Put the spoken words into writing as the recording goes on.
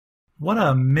What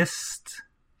a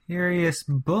mysterious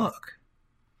book.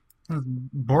 That was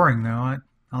boring, though.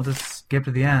 I'll just skip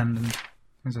to the end. And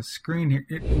there's a screen here.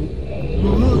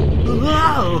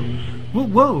 Whoa! Whoa!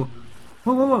 Whoa!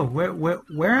 Whoa! Whoa!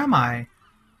 Where am I?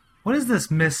 What is this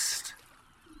mysterious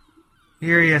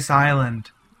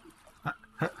island?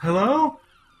 Hello?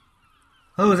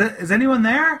 Hello? Is anyone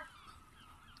there?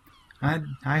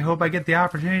 I hope I get the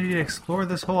opportunity to explore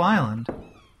this whole island.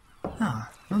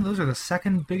 Those are the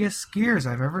second biggest skiers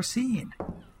I've ever seen.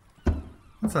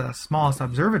 That's the smallest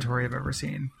observatory I've ever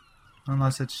seen.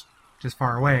 Unless it's just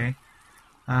far away.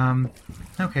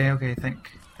 Okay,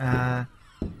 think.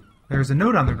 There's a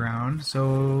note on the ground,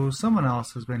 so someone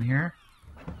else has been here.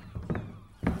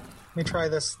 Let me try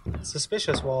this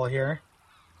suspicious wall here.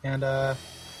 And,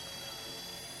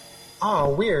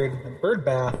 weird. A bird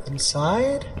bath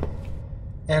inside.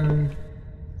 And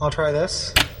I'll try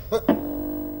this.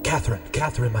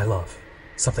 Catherine, my love.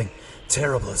 Something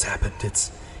terrible has happened.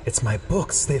 It's my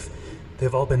books.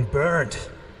 They've all been burned.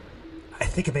 I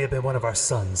think it may have been one of our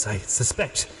sons. I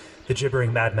suspect the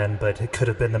gibbering madmen, but it could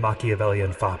have been the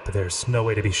Machiavellian fop, but there's no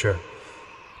way to be sure.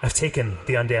 I've taken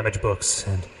the undamaged books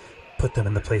and put them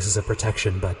in the places of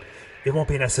protection, but it won't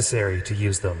be necessary to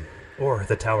use them, or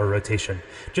the tower rotation.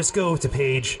 Just go to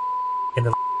page in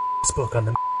the book on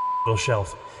the little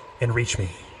shelf and reach me.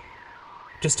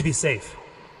 Just to be safe,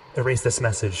 erase this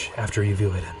message after you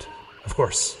view it, and, of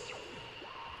course,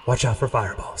 watch out for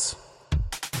fireballs.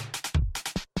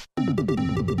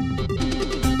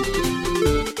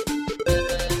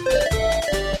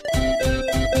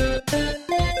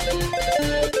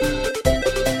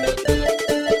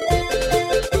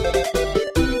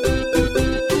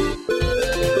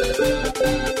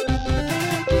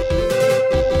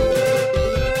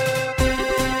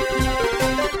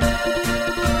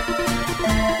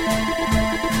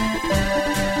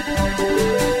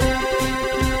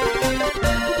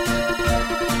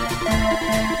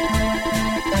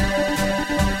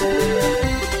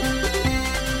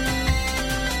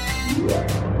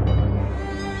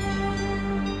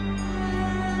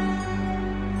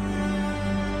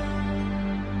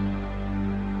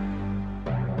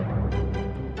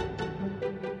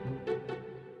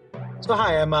 So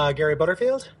hi, I'm Gary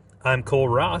Butterfield. I'm Cole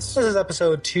Ross. This is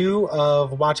episode 2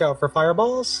 of Watch Out for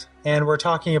Fireballs, and we're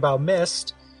talking about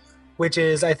Myst, which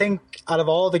is, I think, out of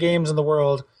all the games in the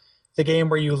world, the game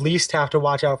where you least have to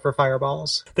watch out for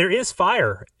fireballs. There is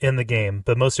fire in the game,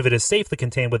 but most of it is safely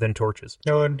contained within torches.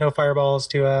 No fireballs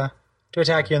to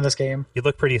attack you in this game. You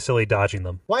look pretty silly dodging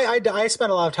them. Why? I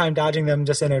spent a lot of time dodging them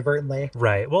just inadvertently.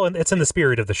 Right. Well, it's in the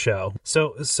spirit of the show.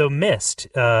 So Myst,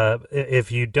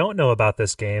 if you don't know about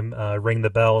this game, ring the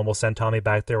bell and we'll send Tommy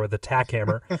back there with a tack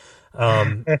hammer.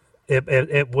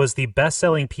 It was the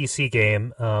best-selling PC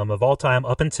game of all time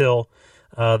up until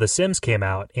The Sims came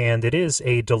out, and it is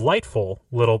a delightful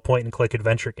little point-and-click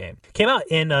adventure game. Came out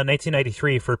in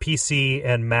 1993 for PC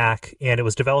and Mac, and it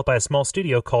was developed by a small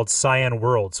studio called Cyan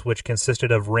Worlds, which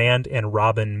consisted of Rand and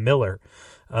Robin Miller,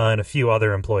 and a few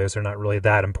other employees are not really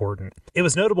that important. It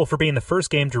was notable for being the first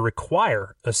game to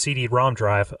require a CD-ROM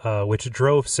drive, which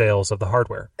drove sales of the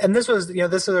hardware. And this was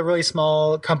a really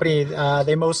small company.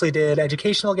 They mostly did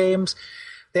educational games.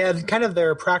 They had kind of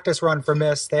their practice run for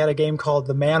Myst. They had a game called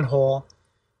The Manhole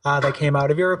that came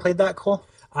out. Have you ever played that, Cole?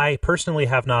 I personally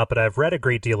have not, but I've read a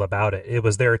great deal about it. It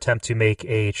was their attempt to make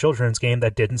a children's game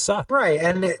that didn't suck. Right,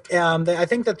 and I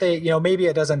think that they, maybe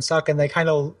it doesn't suck, and they kind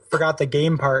of forgot the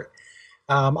game part.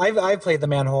 I've played The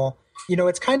Manhole.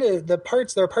 It's kind of there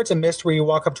are parts of Myst where you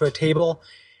walk up to a table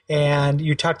and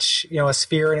you touch, a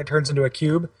sphere and it turns into a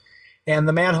cube. And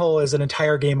The Manhole is an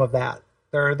entire game of that.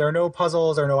 There are no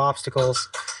puzzles or no obstacles.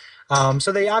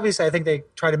 So I think they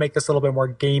try to make this a little bit more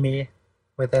gamey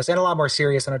with this, and a lot more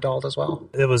serious and adult as well.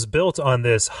 It was built on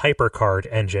this HyperCard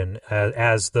engine,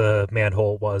 as the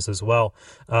Manhole was as well,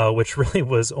 which really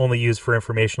was only used for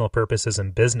informational purposes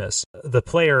and business. The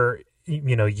player,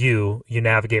 you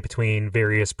navigate between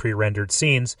various pre-rendered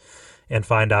scenes and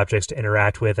find objects to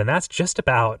interact with, and that's just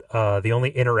about the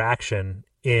only interaction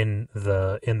in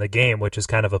the game, which is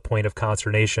kind of a point of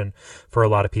consternation for a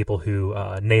lot of people who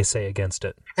naysay against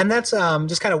it. And that's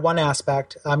just kind of one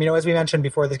aspect. As we mentioned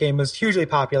before, this game was hugely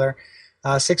popular,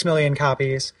 6 million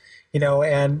copies,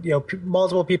 and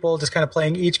multiple people just kind of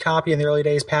playing each copy in the early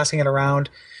days, passing it around.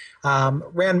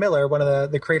 Rand Miller, one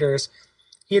of the creators,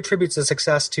 he attributes the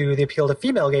success to the appeal to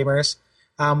female gamers,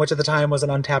 which at the time was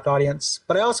an untapped audience.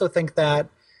 But I also think that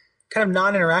kind of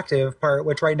non-interactive part,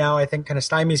 which right now I think kind of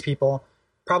stymies people,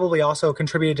 probably also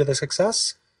contributed to the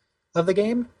success of the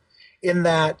game, in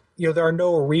that there are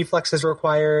no reflexes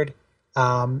required.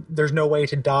 There's no way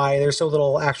to die. There's so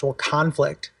little actual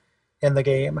conflict in the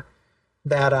game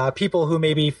that people who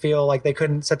maybe feel like they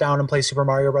couldn't sit down and play Super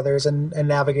Mario Brothers and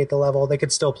navigate the level, they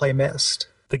could still play Myst.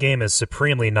 The game is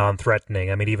supremely non-threatening.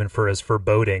 I mean, even for as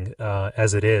foreboding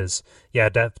as it is, yeah,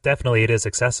 definitely it is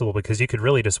accessible because you could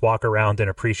really just walk around and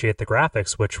appreciate the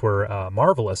graphics, which were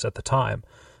marvelous at the time.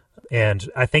 And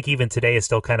I think even today it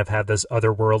still kind of have this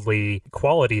otherworldly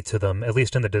quality to them, at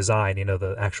least in the design. You know,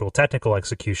 the actual technical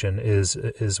execution is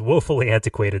woefully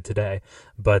antiquated today,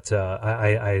 but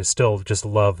I still just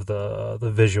love the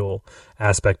visual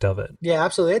aspect of it. Yeah,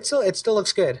 absolutely. It still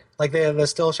looks good. Like the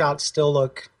still shots still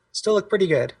look pretty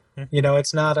good. You know,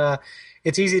 it's not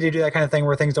it's easy to do that kind of thing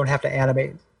where things don't have to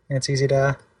animate. And it's easy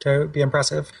to be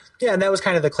impressive. Yeah, and that was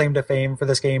kind of the claim to fame for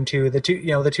this game too. The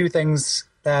two things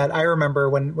that I remember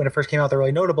when it first came out that were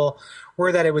really notable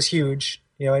were that it was huge,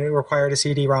 you know, and it required a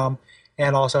CD-ROM,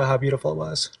 and also how beautiful it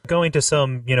was. Going to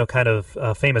some, you know, kind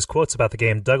of famous quotes about the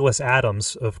game, Douglas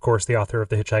Adams, of course, the author of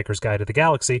The Hitchhiker's Guide to the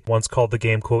Galaxy, once called the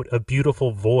game, quote, a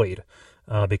beautiful void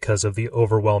because of the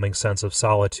overwhelming sense of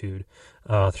solitude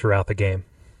throughout the game.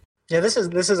 Yeah, this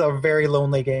is a very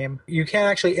lonely game. You can't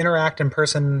actually interact in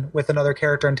person with another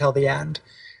character until the end.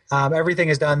 Everything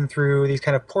is done through these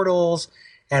kind of portals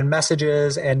and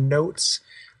messages and notes.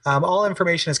 All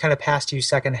information is kind of passed to you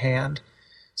secondhand.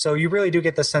 So you really do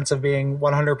get the sense of being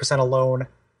 100% alone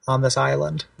on this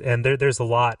island. And there's a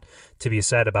lot to be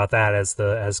said about that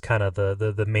as kind of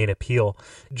the main appeal.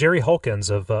 Jerry Holkins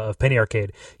of Penny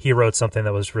Arcade, he wrote something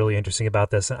that was really interesting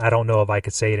about this, and I don't know if I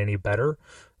could say it any better.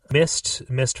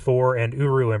 Myst 4, and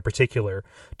Uru in particular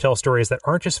tell stories that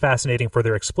aren't just fascinating for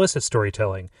their explicit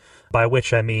storytelling, by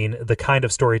which I mean the kind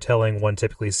of storytelling one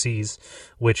typically sees,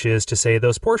 which is to say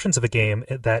those portions of a game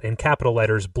that in capital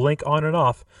letters blink on and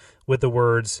off with the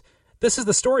words, "This is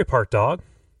the story part, dog."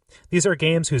 These are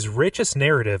games whose richest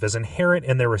narrative is inherent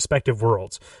in their respective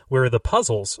worlds, where the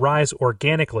puzzles rise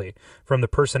organically from the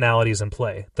personalities in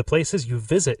play. The places you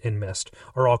visit in Myst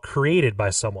are all created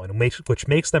by someone, which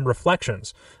makes them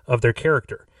reflections of their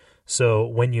character. So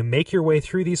when you make your way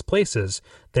through these places,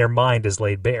 their mind is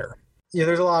laid bare. Yeah,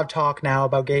 there's a lot of talk now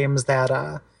about games that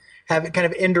have kind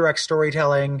of indirect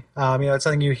storytelling. It's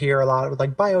something you hear a lot with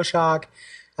like BioShock,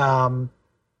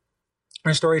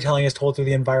 where storytelling is told through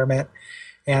the environment.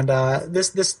 And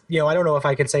this, I don't know if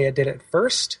I could say it did it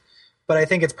first, but I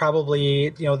think it's probably,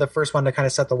 the first one to kind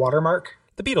of set the watermark.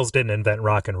 The Beatles didn't invent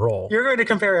rock and roll. You're going to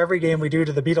compare every game we do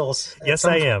to the Beatles. Yes,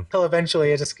 I am. Until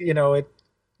eventually it just, it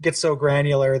gets so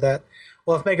granular that,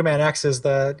 well, if Mega Man X is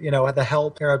the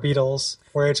Help era Beatles,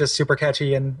 where it's just super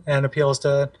catchy and appeals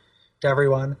to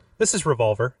everyone. This is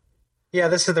Revolver. Yeah,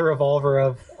 this is the Revolver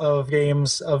of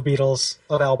games, of Beatles,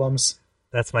 of albums.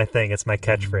 That's my thing. It's my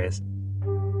catchphrase.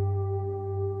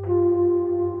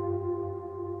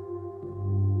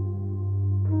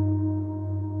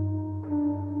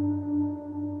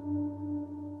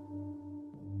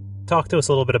 Talk to us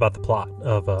a little bit about the plot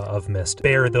of Myst,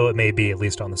 bare though it may be, at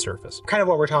least on the surface. Kind of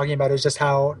what we're talking about is just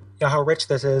how rich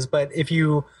this is, but if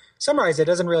you summarize it, it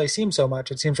doesn't really seem so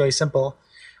much. It seems really simple.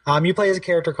 You play as a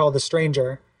character called the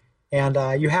Stranger, and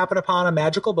you happen upon a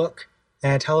magical book,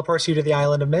 and it teleports you to the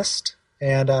island of Myst,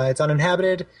 and it's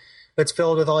uninhabited, but it's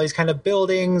filled with all these kind of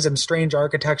buildings and strange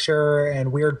architecture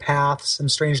and weird paths and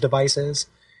strange devices.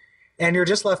 And you're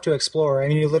just left to explore. I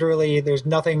mean, there's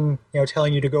nothing,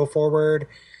 telling you to go forward.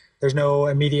 There's no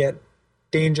immediate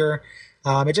danger.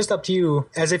 It's just up to you,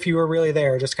 as if you were really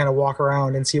there, just kind of walk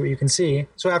around and see what you can see.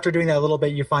 So after doing that a little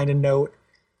bit, you find a note,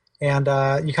 and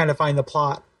you kind of find the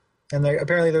plot. And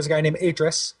apparently there's a guy named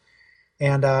Atris,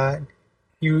 and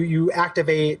you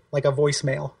activate like a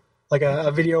voicemail, like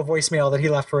a video voicemail that he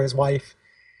left for his wife.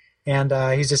 And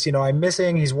he's just, I'm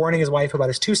missing. He's warning his wife about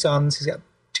his two sons. He's got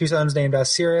two sons named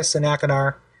Sirius and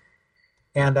Akanar.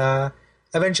 And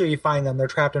eventually you find them. They're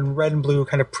trapped in red and blue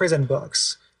kind of prison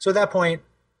books. So at that point,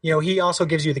 he also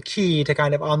gives you the key to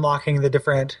kind of unlocking the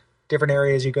different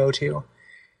areas you go to.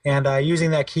 And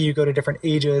using that key, you go to different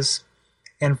ages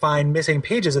and find missing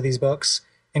pages of these books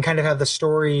and kind of have the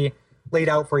story laid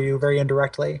out for you very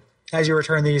indirectly. As you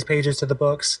return these pages to the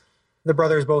books, the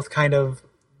brothers both kind of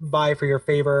vie for your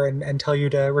favor and tell you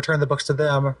to return the books to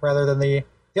them rather than the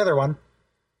other one.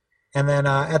 And then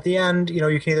at the end,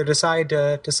 you can either decide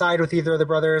to side with either of the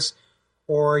brothers,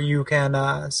 or you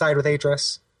can side with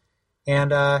Atris.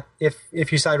 And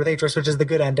if you side with Atris, which is the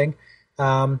good ending,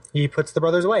 he puts the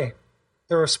brothers away.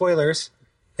 There are spoilers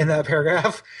in that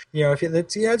paragraph.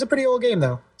 It's a pretty old game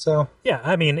though. So yeah,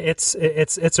 I mean it's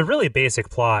a really basic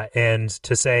plot, and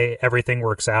to say everything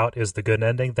works out is the good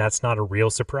ending, that's not a real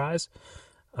surprise.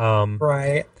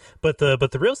 Right. But the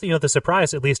real, the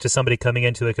surprise, at least to somebody coming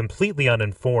into it completely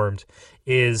uninformed,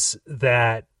 is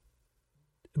that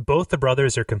both the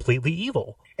brothers are completely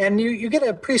evil. And you get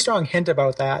a pretty strong hint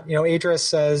about that. Idris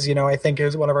says, I think it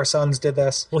was one of our sons did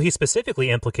this. Well, he specifically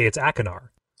implicates Akinar.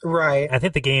 Right. I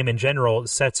think the game in general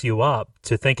sets you up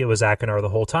to think it was Akinar the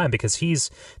whole time because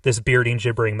he's this bearding,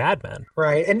 gibbering madman.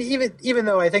 Right. And even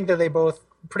though I think that they both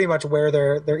pretty much wear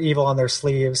their evil on their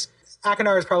sleeves,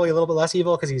 Akinar is probably a little bit less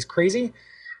evil because he's crazy.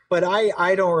 But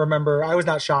I don't remember. I was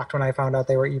not shocked when I found out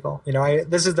they were evil.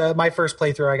 This is my first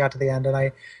playthrough. I got to the end, and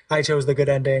I chose the good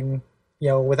ending,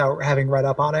 without having read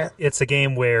up on it. It's a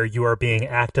game where you are being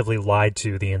actively lied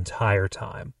to the entire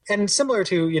time. And similar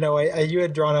to, you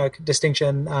had drawn a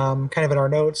distinction kind of in our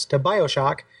notes to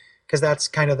BioShock, because that's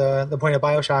kind of the point of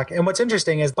BioShock. And what's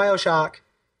interesting is BioShock,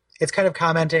 it's kind of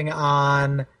commenting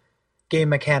on game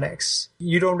mechanics.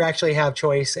 You don't actually have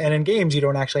choice, and in games you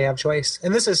don't actually have choice.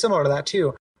 And this is similar to that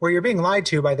too, where you're being lied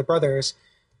to by the brothers.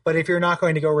 But if you're not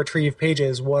going to go retrieve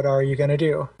pages, what are you going to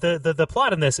do? The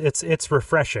plot in this, it's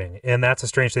refreshing, and that's a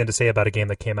strange thing to say about a game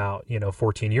that came out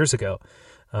 14 years ago,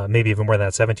 maybe even more than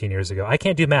that, 17 years ago. I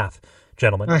can't do math,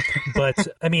 gentlemen, but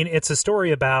I mean it's a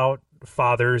story about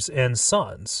fathers and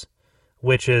sons,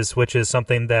 which is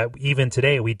something that even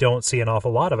today we don't see an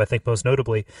awful lot of. I think most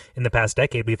notably in the past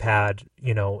decade we've had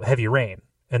Heavy Rain.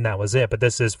 And that was it. But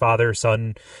this is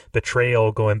father-son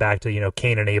betrayal going back to,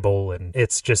 Cain and Abel. And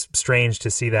it's just strange to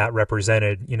see that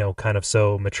represented, kind of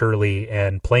so maturely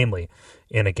and plainly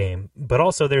in a game. But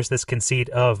also there's this conceit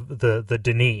of the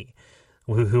Denis,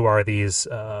 who are these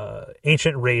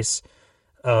ancient race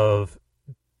of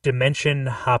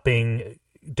dimension-hopping,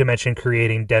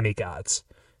 dimension-creating demigods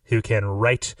who can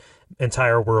write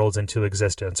entire worlds into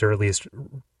existence, or at least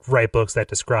write books that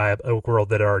describe a world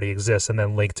that already exists and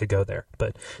then link to go there.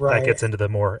 But that gets into the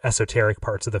more esoteric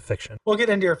parts of the fiction. We'll get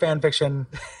into your fan fiction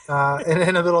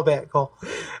in a little bit, Cole.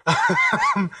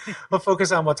 We'll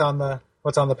focus on what's on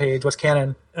the page, what's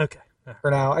canon. Okay.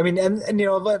 For now. I mean, and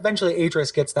eventually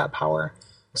Idris gets that power.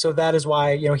 So that is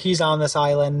why, he's on this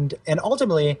island. And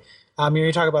ultimately,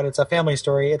 you talk about it's a family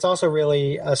story. It's also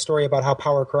really a story about how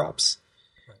power corrupts.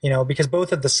 Because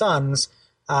both of the sons,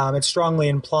 it's strongly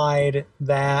implied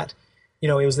that,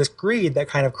 it was this greed that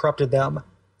kind of corrupted them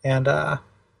and,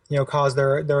 caused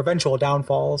their eventual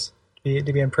downfalls to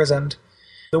be imprisoned.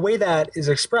 The way that is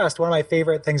expressed, one of my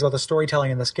favorite things about the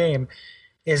storytelling in this game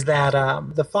is that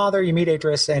the father, you meet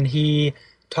Idris, and he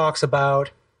talks about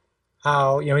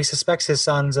how, he suspects his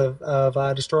sons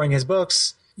of destroying his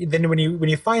books. Then when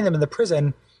you find them in the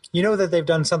prison, you know that they've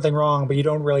done something wrong, but you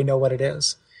don't really know what it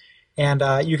is. And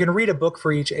you can read a book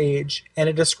for each age, and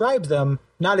it describes them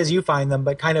not as you find them,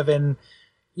 but kind of in,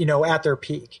 at their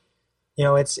peak.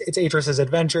 It's Idris's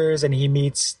adventures, and he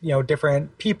meets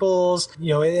different peoples,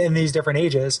 in these different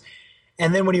ages.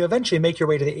 And then when you eventually make your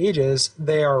way to the ages,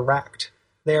 they are wrecked.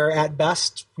 They're at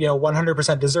best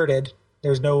 100% deserted.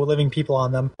 There's no living people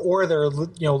on them, or they're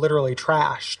literally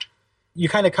trashed. You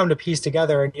kind of come to piece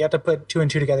together, and you have to put two and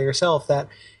two together yourself that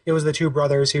it was the two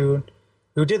brothers who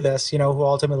did this, who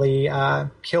ultimately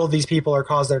killed these people or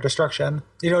caused their destruction.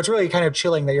 It's really kind of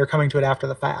chilling that you're coming to it after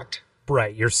the fact.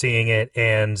 Right. You're seeing it,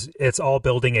 and it's all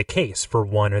building a case for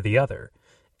one or the other.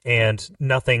 And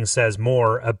nothing says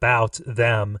more about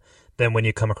them than when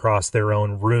you come across their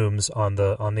own rooms on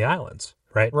the islands.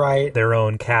 Right? Right. Their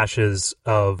own caches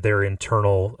of their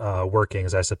internal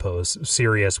workings, I suppose.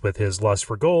 Sirius with his lust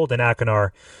for gold, and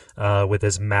Akinar with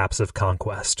his maps of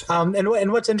conquest.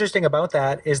 And what's interesting about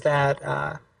that is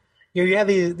that you have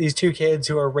these two kids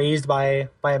who are raised by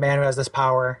a man who has this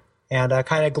power and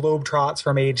kind of globetrots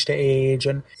from age to age,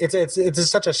 and it's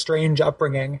such a strange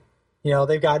upbringing.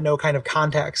 They've got no kind of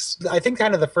context. I think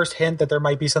kind of the first hint that there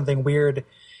might be something weird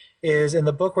is in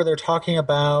the book where they're talking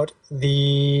about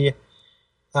the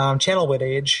Channelwood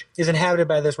age is inhabited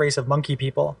by this race of monkey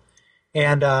people,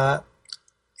 and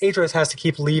Atreus has to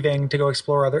keep leaving to go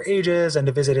explore other ages and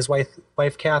to visit his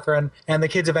wife Catherine. And the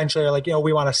kids eventually are like,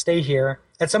 we want to stay here.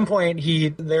 At some point,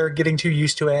 they're getting too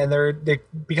used to it, and they're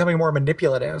becoming more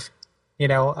manipulative,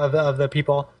 of the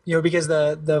people, because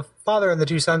the father and the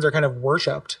two sons are kind of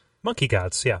worshipped. Monkey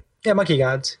gods, yeah. Yeah, monkey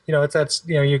gods.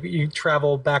 You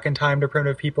travel back in time to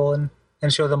primitive people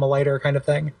and show them a lighter kind of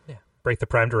thing. Yeah. Break the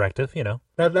Prime Directive,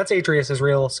 That's Atreus'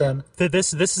 real sin.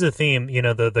 This is a theme,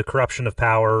 the corruption of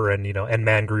power and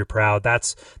man grew proud.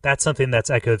 That's something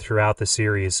that's echoed throughout the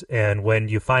series. And when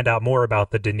you find out more about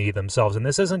the Denis themselves, and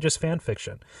this isn't just fan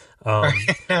fiction,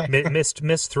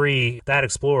 Myst 3, that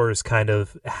explores kind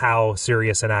of how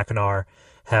Sirius and Akinar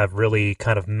have really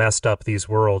kind of messed up these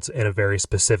worlds in a very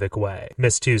specific way.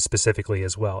 Myst 2 specifically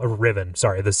as well. Or Riven,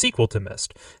 sorry, the sequel to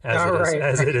Myst,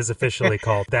 as it is officially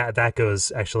called. That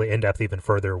goes actually in depth even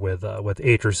further with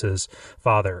Atris's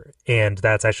father, and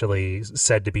that's actually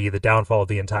said to be the downfall of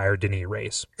the entire Denis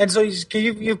race. And so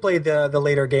you've played the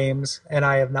later games, and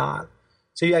I have not.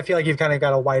 So I feel like you've kind of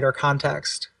got a wider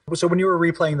context. So when you were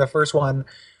replaying the first one,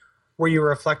 were you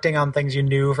reflecting on things you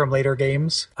knew from later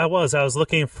games? I was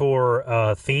looking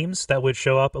for themes that would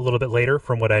show up a little bit later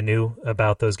from what I knew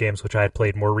about those games, which I had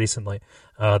played more recently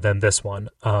than this one,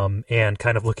 and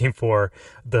kind of looking for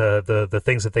the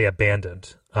things that they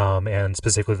abandoned, and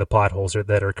specifically the plot holes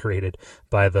that are created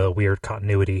by the weird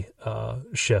continuity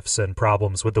shifts and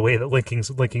problems with the way that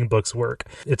linking books work.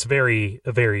 It's a very,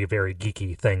 very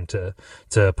geeky thing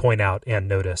to point out and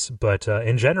notice, but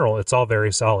in general, it's all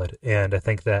very solid. And I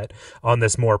think that on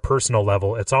this more personal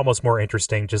level, it's almost more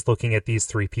interesting just looking at these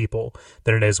three people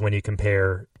than it is when you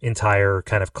compare entire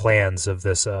kind of clans of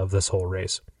this whole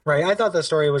race. Right. I thought the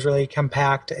story was really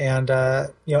compact and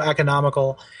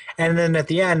economical. And then at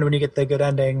the end, when you get the good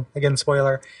ending, again,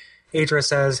 spoiler, Atris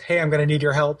says, "Hey, I'm going to need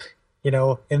your help,"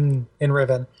 in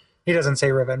Riven. He doesn't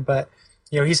say Riven, but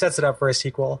he sets it up for a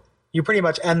sequel. You pretty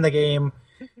much end the game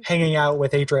hanging out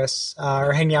with Atris,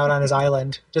 or hanging out on his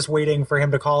island, just waiting for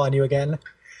him to call on you again.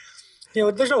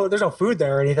 There's no food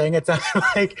there or anything. It's not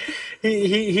like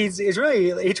Atris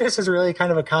is really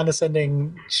kind of a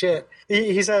condescending shit.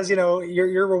 He says,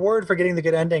 your reward for getting the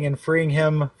good ending and freeing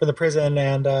him from the prison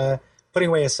and putting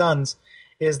away his sons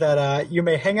is that you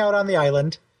may hang out on the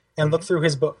island and look through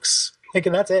his books.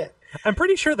 And that's it. I'm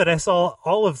pretty sure that I saw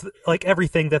all of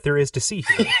everything that there is to see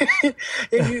here.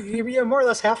 you more or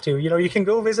less have to. You can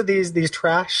go visit these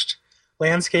trashed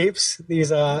landscapes,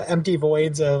 these empty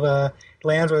voids of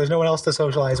lands where there's no one else to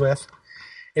socialize with.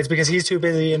 It's because he's too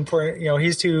busy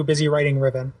he's too busy writing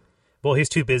Riven. Well, he's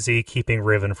too busy keeping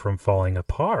Riven from falling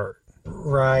apart.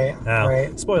 Right. Now,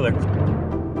 right. Spoiler.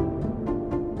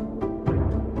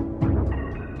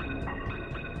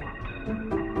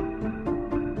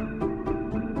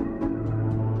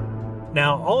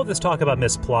 Now, all of this talk about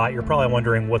Myst plot, you're probably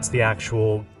wondering what's the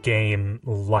actual game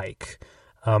like.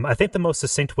 I think the most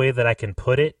succinct way that I can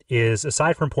put it is,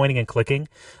 aside from pointing and clicking,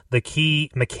 the key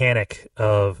mechanic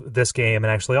of this game,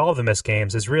 and actually all of the Myst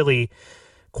games, is really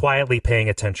quietly paying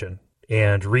attention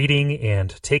and reading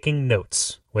and taking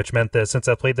notes, which meant that since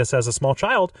I played this as a small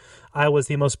child, I was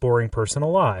the most boring person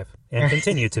alive and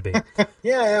continue to be.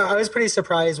 Yeah, I was pretty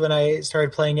surprised when I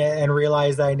started playing it and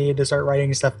realized that I needed to start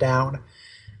writing stuff down.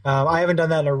 I haven't done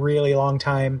that in a really long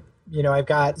time. I've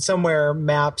got somewhere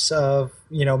maps of,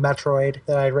 Metroid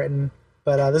that I'd written,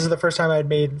 but this is the first time I'd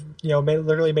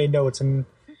literally made notes in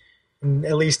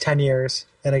at least 10 years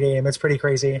in a game. It's pretty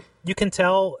crazy. You can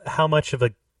tell how much of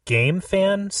a game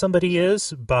fan somebody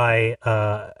is by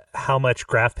how much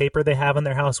graph paper they have in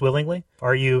their house willingly.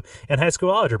 Are you in high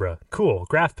school algebra? Cool,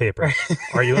 graph paper.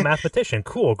 Are you a mathematician?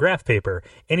 Cool, graph paper.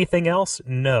 Anything else?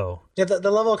 No. Yeah,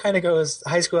 the level kind of goes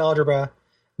high school algebra,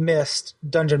 Myst,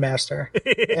 Dungeon Master,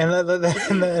 and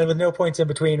with no points in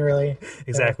between, really.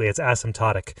 Exactly, it's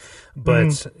asymptotic.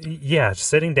 But yeah,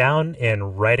 sitting down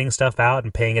and writing stuff out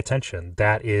and paying attention,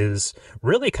 that is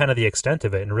really kind of the extent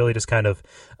of it, and really just kind of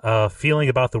feeling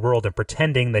about the world and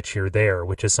pretending that you're there,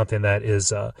 which is something that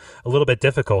is a little bit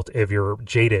difficult if you're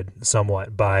jaded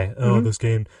somewhat by, this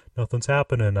game, nothing's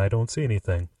happening, I don't see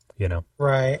anything.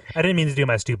 Right. I didn't mean to do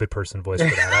my stupid person voice for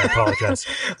that. I apologize.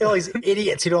 All these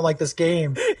idiots who don't like this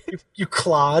game, you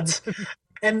clods.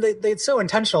 And it's so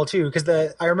intentional too,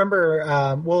 because I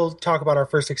remember we'll talk about our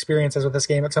first experiences with this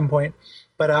game at some point.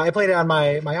 But I played it on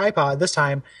my iPod this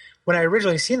time. When I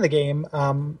originally seen the game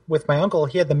with my uncle,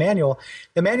 he had the manual.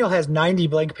 The manual has 90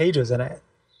 blank pages in it.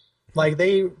 Like,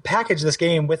 they packaged this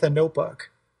game with a notebook.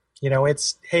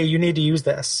 It's, hey, you need to use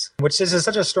this, which is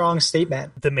such a strong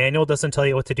statement. The manual doesn't tell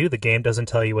you what to do. The game doesn't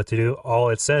tell you what to do. All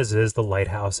it says is the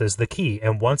lighthouse is the key.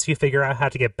 And once you figure out how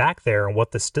to get back there and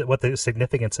what the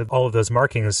significance of all of those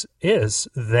markings is,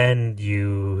 then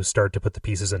you start to put the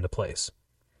pieces into place.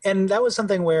 And that was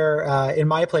something where, in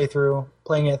my playthrough,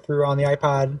 playing it through on the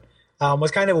iPod,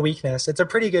 was kind of a weakness. It's a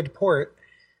pretty good port.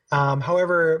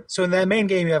 However, so in the main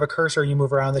game, you have a cursor you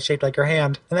move around that's shaped like your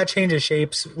hand, and that changes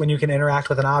shapes when you can interact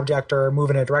with an object or move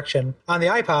in a direction. On the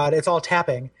iPod, it's all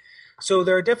tapping. So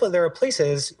there are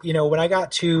places, when I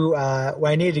got to,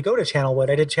 when I needed to go to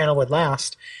Channelwood, I did Channelwood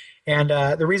last. And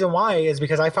the reason why is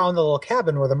because I found the little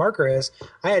cabin where the marker is.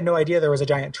 I had no idea there was a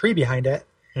giant tree behind it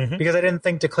because I didn't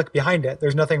think to click behind it.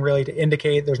 There's nothing really to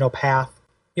indicate. There's no path,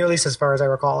 at least as far as I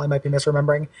recall. I might be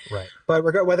misremembering. Right. But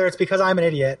whether it's because I'm an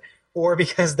idiot or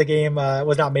because the game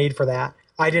was not made for that,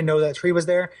 I didn't know that tree was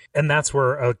there. And that's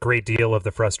where a great deal of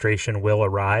the frustration will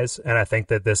arise. And I think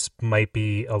that this might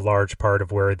be a large part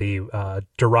of where the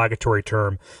derogatory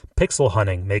term pixel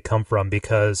hunting may come from,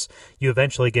 because you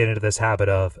eventually get into this habit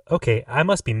of, okay, I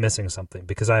must be missing something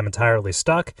because I'm entirely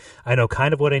stuck. I know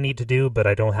kind of what I need to do, but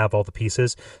I don't have all the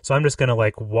pieces. So I'm just going to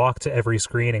like walk to every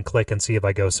screen and click and see if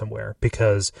I go somewhere,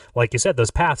 because like you said,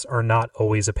 those paths are not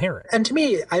always apparent. And to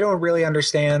me, I don't really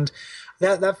understand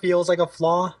that. That feels like a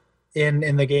flaw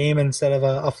in the game instead of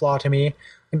a flaw to me.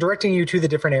 And directing you to the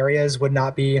different areas would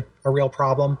not be a real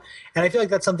problem. And I feel like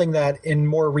that's something that in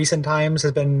more recent times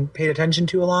has been paid attention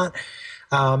to a lot.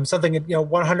 Something,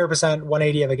 100%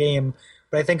 180 of a game.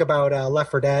 But I think about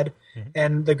Left 4 Dead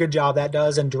and the good job that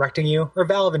does in directing you, or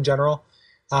Valve in general.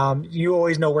 You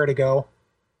always know where to go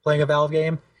playing a Valve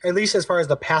game, at least as far as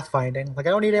the path finding. Like, I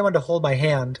don't need anyone to hold my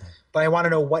hand, but I want to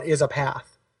know what is a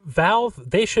path. Valve,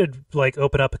 they should like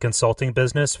open up a consulting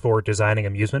business for designing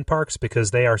amusement parks,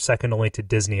 because they are second only to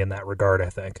Disney in that regard,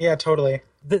 I think. Yeah, totally.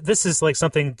 This is like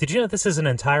something, did you know this is an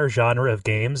entire genre of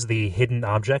games, the hidden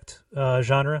object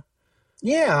genre?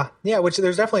 Yeah, which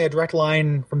there's definitely a direct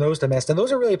line from those to Myst. And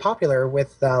those are really popular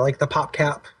with like the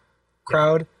PopCap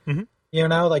crowd. Yeah.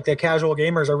 Mm-hmm. Like the casual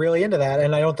gamers are really into that.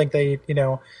 And I don't think they,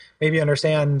 maybe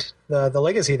understand the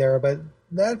legacy there, but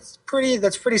that's pretty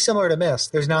similar to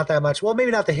Myst. There's not that much. Well,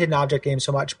 maybe not the hidden object game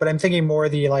so much, but I'm thinking more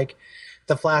the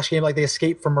flash game, like the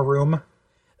escape from a room.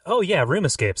 Oh yeah, room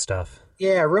escape stuff.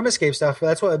 Yeah, room escape stuff.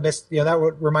 That's what Myst.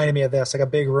 That reminded me of this, like a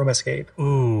big room escape.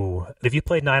 Ooh, have you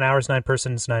played 9 Hours, 9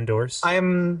 Persons, 9 Doors?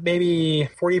 I'm maybe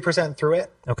 40% through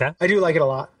it. Okay, I do like it a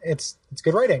lot. It's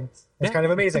good writing. It's kind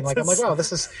of amazing. Like, I'm like, wow,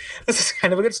 this is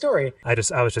kind of a good story. I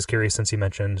was just curious, since you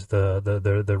mentioned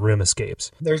the room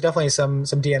escapes. There's definitely some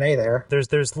DNA there.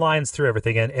 There's lines through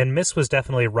everything, and Myst was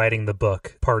definitely writing the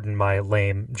book. Pardon my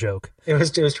lame joke. It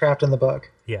was trapped in the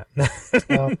book. Yeah.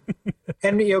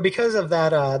 And because of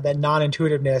that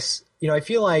non-intuitiveness, I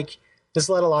feel like this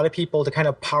led a lot of people to kind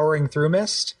of powering through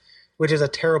Myst, which is a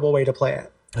terrible way to play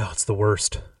it. Oh, it's the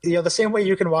worst. The same way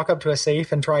you can walk up to a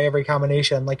safe and try every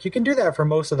combination, like you can do that for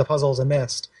most of the puzzles in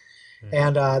Myst.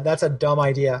 And that's a dumb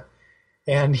idea.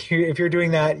 And if you're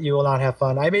doing that, you will not have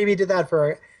fun. I maybe did that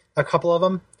for a couple of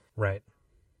them. Right.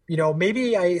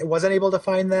 Maybe I wasn't able to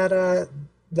find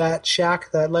that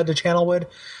shack that led to Channelwood.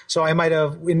 So I might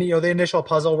have, the initial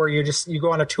puzzle where you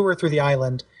go on a tour through the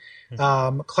island,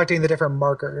 collecting the different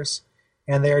markers.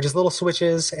 And they are just little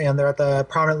switches, and they're at the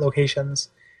prominent locations.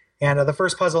 And the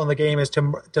first puzzle in the game is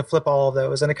to flip all of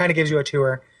those, and it kind of gives you a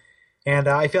tour. And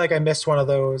I feel like I missed one of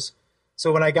those.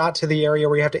 So when I got to the area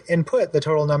where you have to input the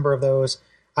total number of those,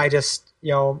 I just,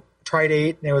 tried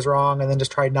 8 and it was wrong, and then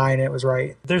just tried 9 and it was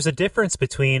right. There's a difference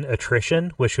between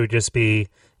attrition, which would just be,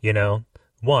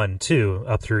 1, 2,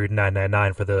 up through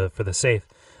 999 for the safe.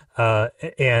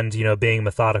 And being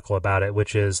methodical about it,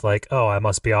 which is like, oh, I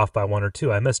must be off by 1 or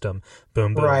 2. I missed them.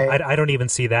 Boom, boom. Right. I don't even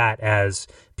see that as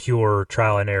pure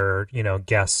trial and error,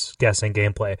 guessing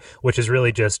gameplay, which is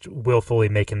really just willfully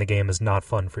making the game as not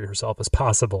fun for yourself as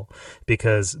possible,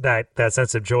 because that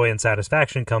sense of joy and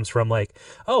satisfaction comes from like,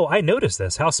 oh, I noticed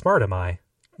this. How smart am I?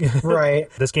 Right.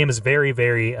 This game is very,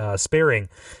 very sparing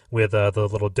with the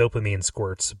little dopamine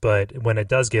squirts, but when it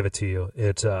does give it to you,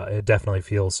 it definitely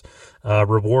feels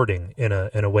rewarding in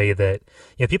a way that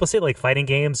people say like fighting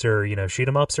games or shoot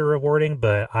 'em ups are rewarding,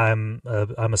 but I'm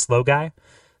a slow guy,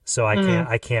 so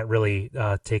I can't really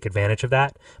take advantage of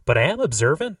that. But I am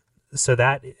observant, so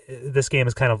that this game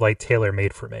is kind of like tailor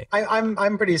made for me.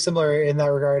 I'm pretty similar in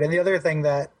that regard. And the other thing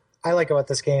that I like about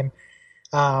this game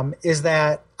is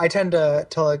that I tend to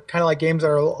kind of like games that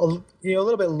are a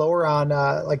little bit lower on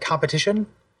like competition.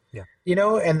 Yeah.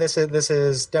 And this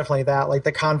is definitely that. Like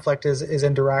the conflict is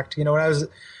indirect. When I was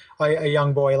a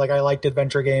young boy, like I liked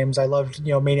adventure games. I loved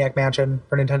Maniac Mansion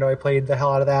for Nintendo. I played the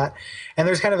hell out of that. And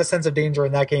there's kind of a sense of danger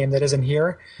in that game that isn't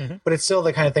here. Mm-hmm. But it's still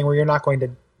the kind of thing where you're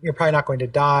probably not going to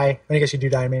die. I guess you do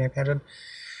die in Maniac Mansion.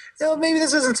 Maybe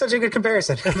this isn't such a good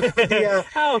comparison.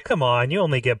 Oh, come on. You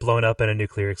only get blown up in a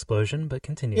nuclear explosion, but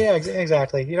continue. Yeah,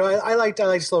 exactly. I liked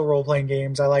slow role-playing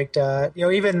games. I liked,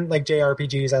 even like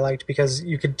JRPGs I liked because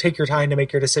you could take your time to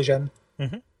make your decision.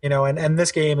 Mm-hmm. And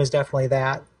this game is definitely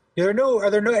that. Are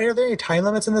there any time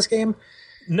limits in this game?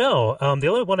 No. The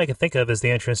only one I can think of is the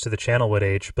entrance to the Channelwood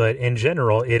Age, but in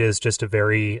general, it is just a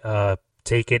very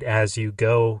take it as you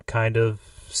go kind of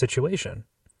situation.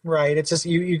 Right. It's just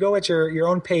you go at your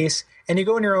own pace, and you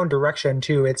go in your own direction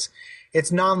too. It's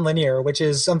non-linear, which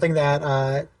is something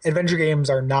that adventure games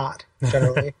are not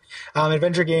generally.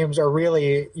 Adventure games are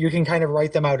really, you can kind of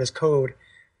write them out as code.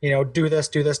 Do this,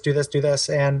 do this, do this, do this,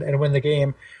 and win the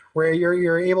game. Where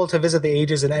you're able to visit the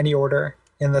ages in any order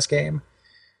in this game.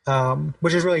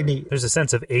 which is really neat. There's a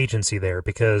sense of agency there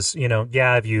because,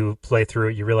 if you play through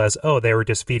it, you realize, oh, they were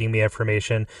just feeding me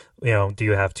information. Do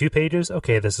you have 2 pages?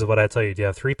 Okay, this is what I tell you. Do you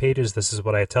have 3 pages? This is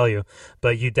what I tell you.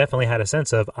 But you definitely had a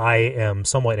sense of, I am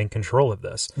somewhat in control of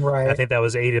this. Right. I think that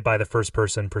was aided by the first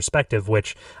person perspective,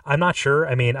 which I'm not sure.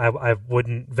 I mean, I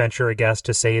wouldn't venture a guess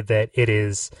to say that it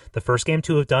is the first game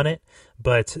to have done it,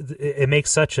 but it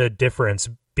makes such a difference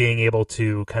being able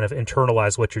to kind of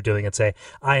internalize what you're doing and say,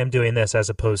 I am doing this, as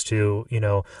opposed to,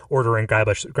 ordering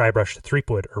Guybrush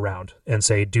Threepwood around and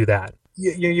say, do that.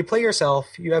 You play yourself.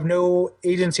 You have no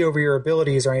agency over your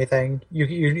abilities or anything.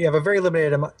 You have a very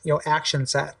limited, action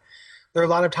set. There are a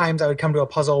lot of times I would come to a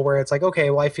puzzle where it's like, okay,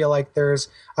 well, I feel like there's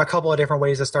a couple of different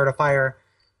ways to start a fire,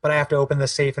 but I have to open the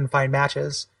safe and find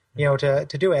matches,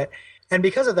 to do it. And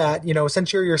because of that,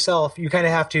 since you're yourself, you kind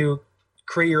of have to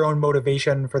create your own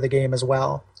motivation for the game as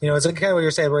well. It's kind of what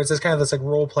you're saying, where it's this kind of this like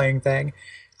role playing thing,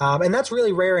 and that's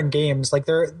really rare in games. Like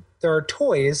there are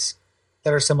toys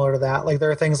that are similar to that. Like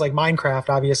there are things like Minecraft,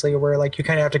 obviously, where like you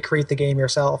kind of have to create the game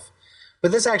yourself.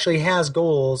 But this actually has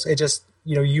goals. It just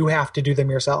you have to do them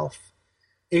yourself.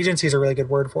 Agency is a really good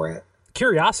word for it.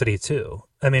 Curiosity too.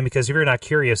 I mean, because if you're not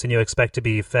curious and you expect to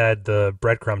be fed the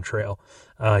breadcrumb trail,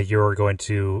 you're going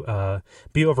to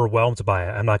be overwhelmed by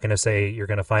it. I'm not going to say you're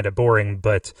going to find it boring,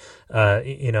 but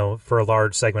for a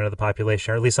large segment of the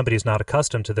population, or at least somebody who's not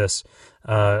accustomed to this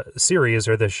series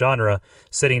or this genre,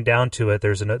 sitting down to it,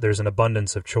 there's an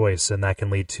abundance of choice, and that can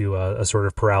lead to a sort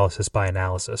of paralysis by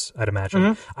analysis, I'd imagine.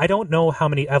 Mm-hmm. I don't know how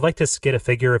many. I'd like to get a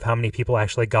figure of how many people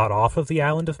actually got off of the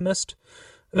island of Myst.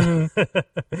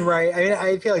 Mm-hmm. Right. I mean,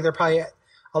 I feel like they're probably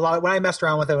a lot. When I messed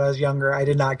around with it when I was younger, I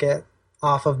did not get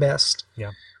off of Myst.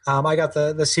 Yeah. I got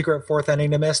the secret 4th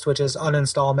ending to Myst, which is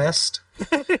uninstall Myst.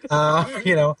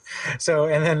 So,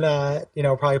 and then,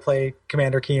 probably play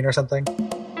Commander Keen or something.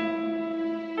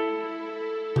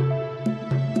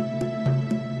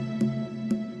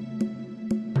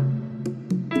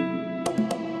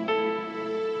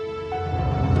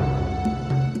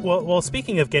 Well,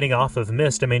 speaking of getting off of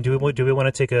Myst, I mean, do we want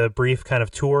to take a brief kind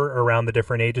of tour around the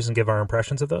different ages and give our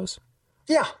impressions of those?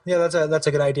 Yeah, that's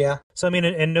a good idea. So, I mean,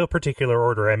 in no particular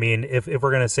order. I mean, if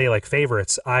we're going to say like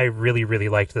favorites, I really, really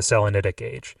liked the Selenitic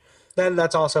age.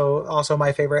 That's also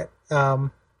my favorite,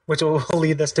 which will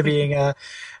lead this to being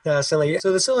silly.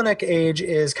 So the Selenic age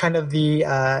is kind of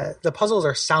the puzzles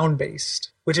are sound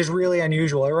based, which is really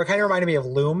unusual. It kind of reminded me of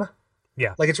Loom.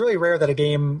 Yeah. Like, it's really rare that a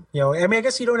game, I mean, I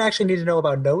guess you don't actually need to know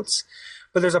about notes,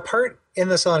 but there's a part in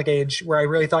the Selenic Age where I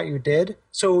really thought you did.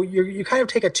 So you kind of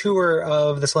take a tour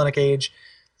of the Selenic Age,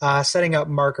 setting up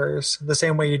markers the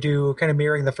same way you do, kind of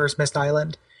mirroring the first Myst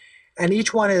Island. And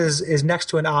each one is next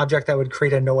to an object that would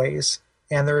create a noise.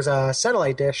 And there's a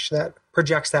satellite dish that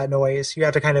projects that noise. You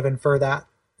have to kind of infer that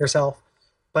yourself.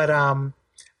 But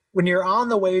when you're on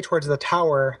the way towards the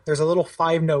tower, there's a little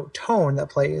 5-note tone that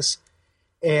plays.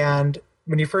 And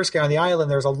when you first get on the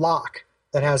island, there's a lock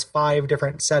that has 5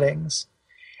 different settings.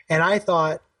 And I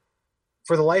thought,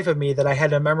 for the life of me, that I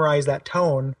had to memorize that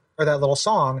tone or that little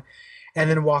song and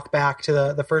then walk back to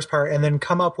the first part and then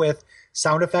come up with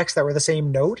sound effects that were the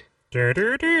same note. Right,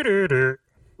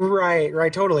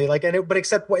 totally. Like, but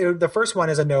except the first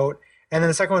one is a note, and then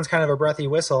the second one's kind of a breathy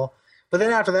whistle. But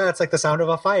then after that, it's like the sound of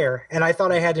a fire. And I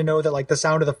thought I had to know that like the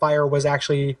sound of the fire was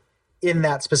actually in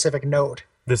that specific note.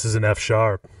 This is an F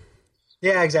sharp.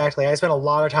 Yeah, exactly. I spent a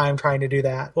lot of time trying to do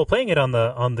that. Well, playing it on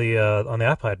the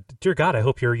iPod, dear God, I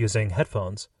hope you're using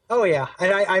headphones. Oh yeah,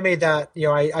 and I made that.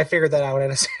 I figured that out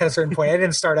at a certain point. I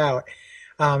didn't start out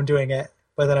doing it,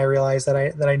 but then I realized that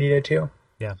I needed to.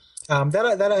 Yeah.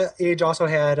 That age also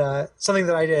had something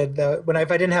that I did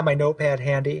if I didn't have my notepad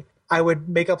handy, I would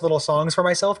make up little songs for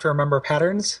myself to remember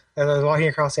patterns as I was walking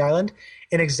across the island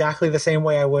in exactly the same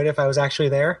way I would if I was actually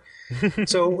there.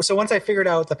 So once I figured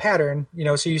out the pattern,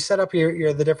 so you set up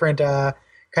the different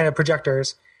kind of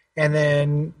projectors and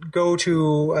then go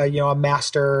to a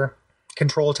master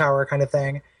control tower kind of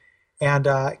thing and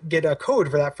get a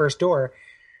code for that first door.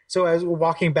 So I was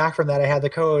walking back from that, I had the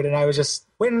code and I was just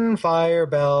wind, fire,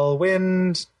 bell,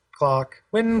 wind, clock,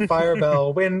 wind, fire,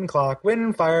 bell, wind, clock,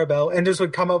 wind, fire, bell, and just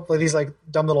would come up with these like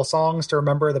dumb little songs to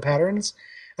remember the patterns.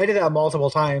 I did that multiple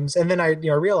times. And then I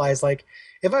realized like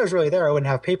if I was really there, I wouldn't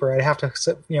have paper. I'd have to,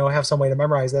 have some way to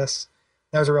memorize this.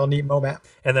 That was a real neat moment.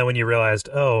 And then when you realized,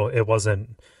 oh, it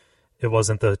wasn't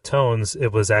the tones,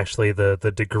 it was actually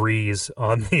the degrees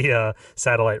on the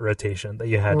satellite rotation that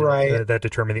you had to, that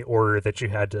determined the order that you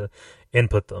had to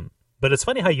input them. But it's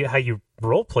funny how you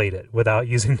role played it without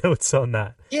using notes on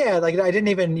that. Yeah, like I didn't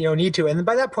even need to. And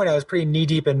by that point, I was pretty knee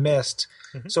deep in Myst.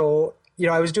 Mm-hmm. So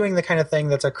I was doing the kind of thing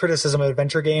that's a criticism of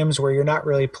adventure games where you're not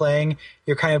really playing,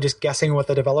 you're kind of just guessing what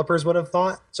the developers would have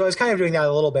thought. So I was kind of doing that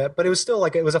a little bit, but it was still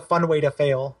like it was a fun way to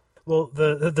fail. Well,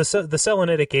 the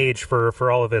Selenitic age,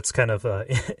 for all of its kind of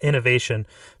innovation,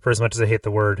 for as much as I hate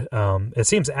the word, it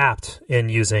seems apt in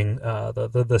using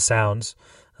the sounds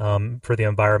for the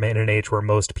environment in an age where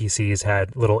most PCs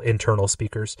had little internal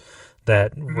speakers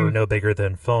that were no bigger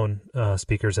than phone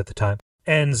speakers at the time.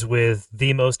 Ends with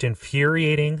the most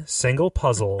infuriating single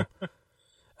puzzle,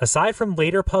 aside from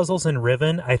later puzzles in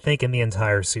Riven, I think, in the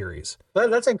entire series.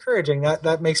 That's encouraging.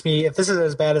 That makes me, if this is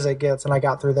as bad as it gets and I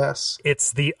got through this.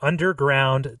 It's the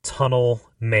underground tunnel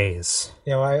maze.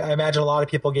 I imagine a lot of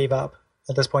people gave up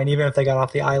at this point, even if they got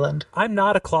off the island. I'm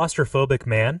not a claustrophobic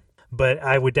man, but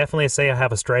I would definitely say I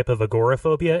have a stripe of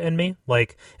agoraphobia in me.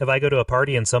 Like, if I go to a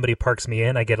party and somebody parks me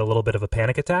in, I get a little bit of a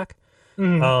panic attack.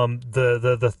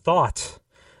 The thought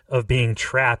of being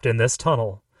trapped in this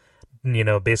tunnel,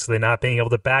 basically not being able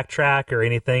to backtrack or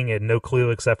anything, and no clue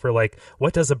except for like,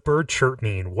 what does a bird chirp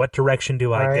mean? What direction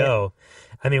do I go?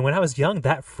 I mean, when I was young,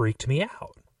 that freaked me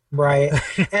out. Right.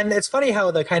 And it's funny how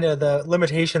the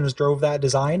limitations drove that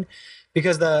design,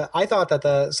 because I thought that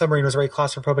the submarine was very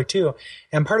claustrophobic too.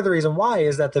 And part of the reason why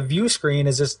is that the view screen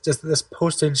is just this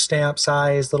postage stamp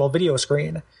sized little video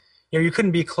screen. You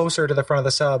couldn't be closer to the front of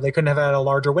the sub. They couldn't have had a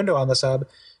larger window on the sub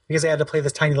because they had to play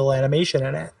this tiny little animation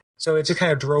in it. So it just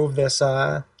kind of drove this,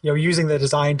 using the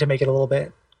design to make it a little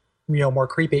bit, more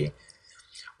creepy.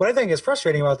 What I think is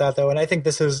frustrating about that, though, and I think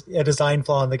this is a design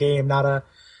flaw in the game,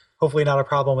 hopefully not a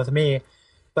problem with me,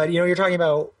 but, you're talking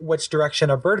about which direction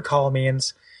a bird call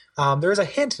means. There is a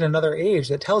hint in another age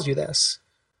that tells you this.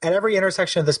 At every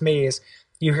intersection of this maze,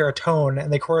 you hear a tone,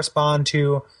 and they correspond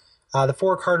to the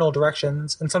 4 cardinal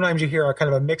directions, and sometimes you hear a kind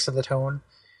of a mix of the tone,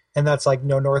 and that's like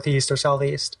northeast or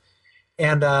southeast.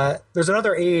 And there's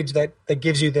another age that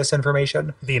gives you this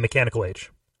information. The mechanical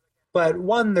age. But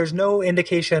one, there's no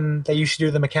indication that you should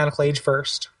do the mechanical age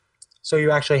first, so you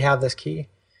actually have this key.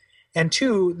 And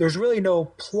 2, there's really no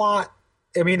plot.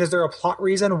 I mean, is there a plot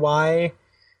reason why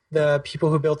the people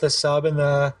who built this sub in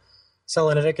the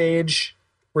Selenitic age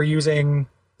were using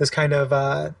this kind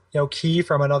of key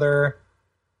from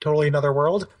totally another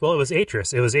world? Well, it was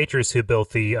Atris. It was Atris who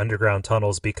built the underground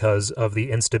tunnels because of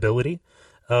the instability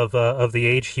of the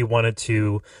age. He wanted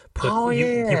to put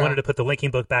he wanted to put the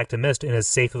linking book back to Myst in as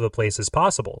safe of a place as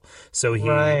possible. So he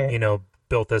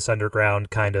built this underground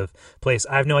kind of place.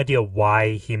 I have no idea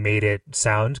why he made it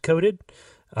sound coded.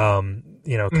 Kind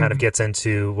of gets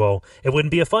into, well, it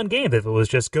wouldn't be a fun game if it was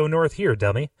just go north here,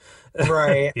 dummy.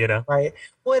 Right. Right.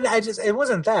 Well, it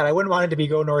wasn't that. I wouldn't want it to be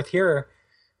go north here,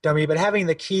 dummy, but having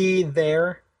the key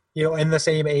there, in the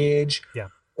same age,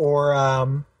 or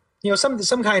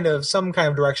some kind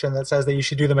of direction that says that you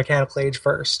should do the mechanical age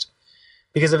first,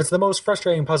 because if it's the most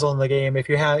frustrating puzzle in the game, if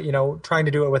you have trying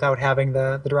to do it without having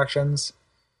the directions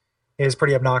is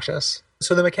pretty obnoxious.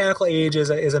 So the mechanical age is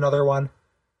another one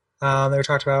that we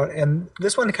talked about, and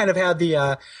this one kind of had the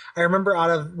I remember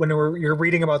out of when you're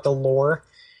reading about the lore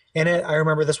in it, I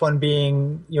remember this one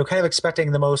being kind of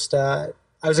expecting the most. I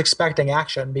was expecting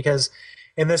action, because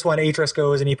in this one, Atris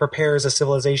goes and he prepares a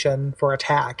civilization for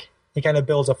attack. He kind of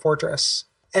builds a fortress.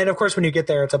 And of course, when you get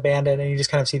there, it's abandoned and you just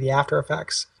kind of see the after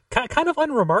effects. Kind of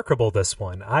unremarkable, this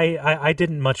one. I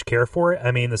didn't much care for it.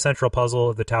 I mean, the central puzzle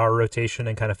of the tower rotation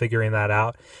and kind of figuring that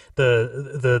out.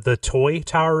 The toy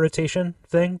tower rotation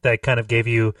thing that kind of gave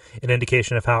you an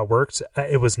indication of how it works.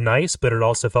 It was nice, but it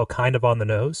also felt kind of on the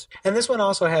nose. And this one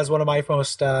also has one of my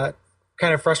most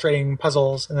kind of frustrating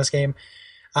puzzles in this game.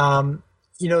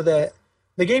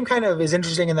 The game kind of is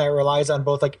interesting in that it relies on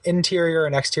both like interior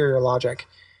and exterior logic.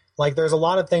 Like there's a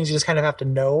lot of things you just kind of have to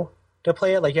know to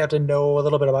play it. Like you have to know a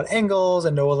little bit about angles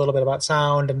and know a little bit about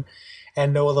sound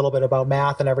and know a little bit about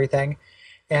math and everything.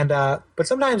 And but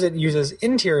sometimes it uses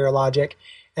interior logic,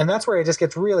 and that's where it just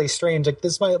gets really strange. Like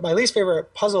this is my least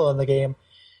favorite puzzle in the game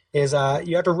is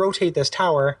you have to rotate this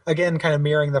tower, again kind of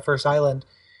mirroring the first island,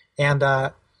 and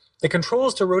the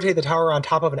controls to rotate the tower on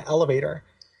top of an elevator.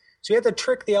 So you have to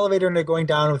trick the elevator into going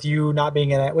down with you not being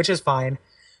in it, which is fine.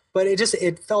 But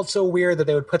it felt so weird that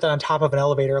they would put that on top of an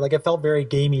elevator. Like it felt very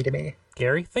gamey to me.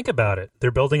 Gary, think about it.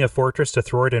 They're building a fortress to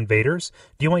thwart invaders.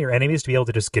 Do you want your enemies to be able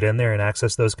to just get in there and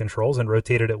access those controls and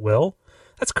rotate it at will?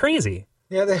 That's crazy.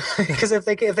 Yeah, because if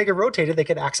they could rotate it, they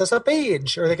could access a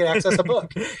page or they could access a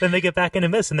book. Then they get back into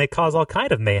Myst and they cause all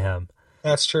kind of mayhem.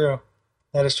 That's true.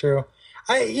 That is true.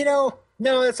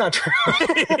 No, that's not true.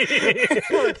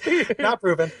 Not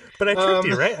proven. But I tricked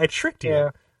you, right? I tricked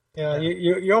you. Yeah.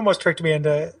 You almost tricked me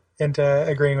into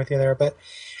agreeing with you there. But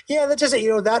yeah, that just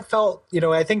that felt.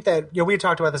 I think that we had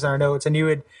talked about this in our notes, and you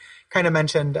had kind of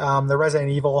mentioned the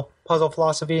Resident Evil puzzle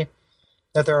philosophy,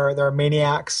 that there are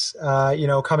maniacs,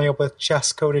 coming up with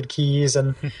chess coded keys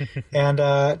and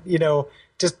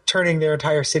just turning their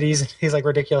entire cities into these like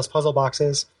ridiculous puzzle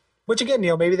boxes. Which again,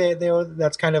 maybe they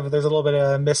that's kind of, there's a little bit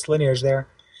of Myst lineage there.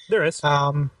 There is.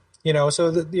 So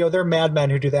they're madmen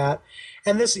who do that.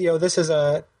 And this is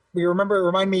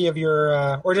remind me of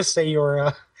your, or just say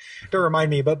your, don't remind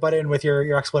me, but butt in with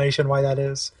your explanation why that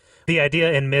is. The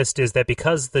idea in Myst is that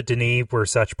because the Denis were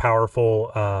such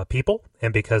powerful people,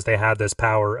 and because they had this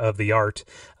power of the art,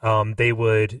 they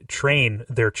would train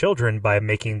their children by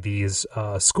making these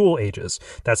school ages.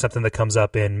 That's something that comes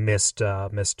up in Myst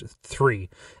 3,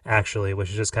 actually,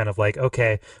 which is just kind of like,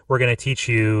 okay, we're going to teach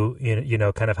you,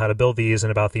 kind of how to build these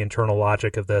and about the internal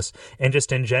logic of this. And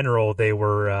just in general, they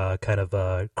were kind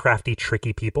of crafty,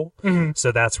 tricky people. Mm-hmm.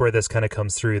 So that's where this kind of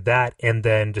comes through. That, and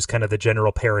then just kind of the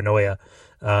general paranoia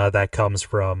that comes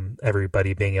from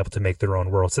everybody being able to make their own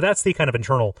world. So that's the kind of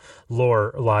internal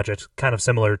lore logic, kind of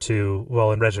similar to,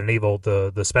 well, in Resident Evil,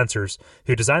 the Spencers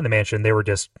who designed the mansion, they were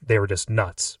just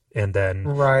nuts. And then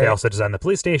They also designed the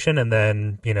police station, and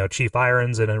then, Chief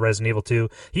Irons in Resident Evil 2,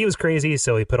 he was crazy,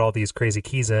 so he put all these crazy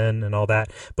keys in and all that.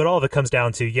 But all of it comes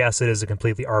down to, yes, it is a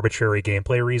completely arbitrary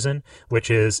gameplay reason, which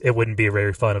is it wouldn't be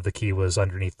very fun if the key was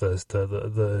underneath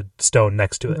the stone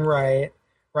next to it. Right.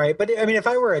 But I mean, if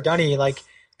I were a dunny, like,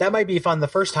 that might be fun the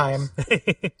first time.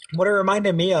 What it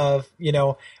reminded me of,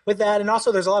 with that, and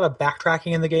also there's a lot of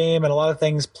backtracking in the game and a lot of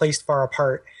things placed far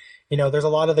apart. There's a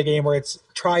lot of the game where it's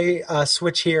try a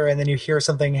switch here and then you hear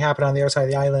something happen on the other side of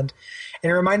the island. And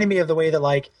it reminded me of the way that,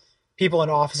 like, people in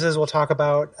offices will talk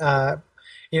about,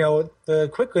 the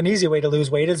quick and easy way to lose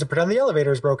weight is to pretend the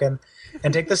elevator is broken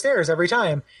and take the stairs every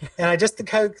time. And I just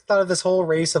kind of thought of this whole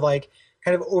race of, like,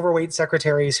 kind of overweight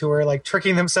secretaries who are like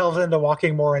tricking themselves into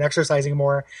walking more and exercising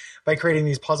more by creating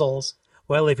these puzzles.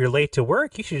 Well, if you're late to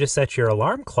work, you should just set your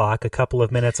alarm clock a couple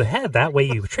of minutes ahead. That way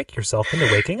you trick yourself into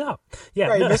waking up. Yeah,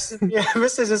 right. No.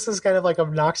 Myst is just this kind of like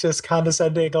obnoxious,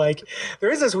 condescending, like,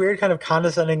 there is this weird kind of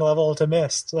condescending level to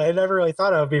Myst that I never really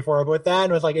thought of before. But with that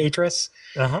and with like Atris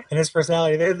and his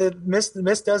personality,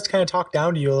 Myst does kind of talk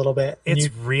down to you a little bit. It's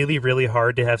really, really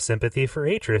hard to have sympathy for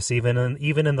Atris,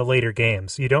 even in the later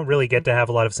games. You don't really get to have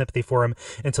a lot of sympathy for him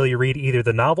until you read either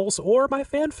the novels or my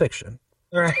fan fiction.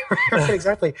 Right,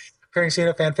 exactly. Currency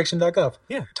at fanfiction.gov.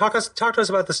 Yeah. Talk to us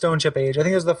about the Stone Chip Age. I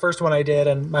think it was the first one I did,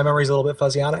 and my memory's a little bit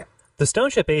fuzzy on it. The Stone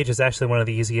Chip Age is actually one of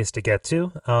the easiest to get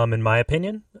to, in my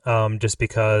opinion, just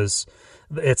because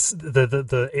it's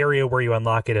the area where you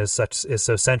unlock it is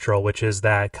so central, which is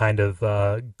that kind of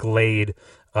glade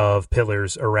of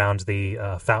pillars around the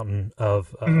fountain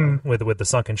of with the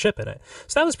sunken ship in it.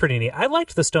 So that was pretty neat. I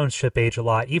liked the Stone Ship Age a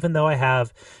lot, even though I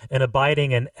have an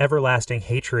abiding and everlasting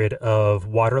hatred of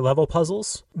water level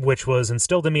puzzles, which was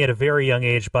instilled in me at a very young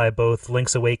age by both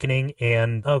Link's Awakening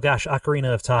and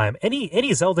Ocarina of Time.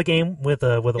 Any Zelda game with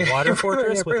a water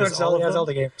fortress, which is all of them,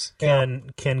 Zelda games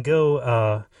can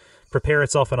go prepare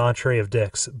itself an entree of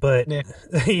dicks. But,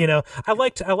 I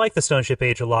liked the Stone Ship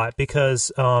Age a lot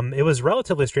because it was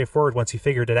relatively straightforward once you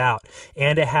figured it out.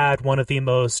 And it had one of the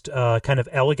most kind of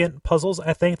elegant puzzles,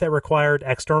 I think, that required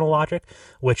external logic,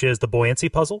 which is the buoyancy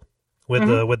puzzle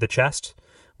with the chest,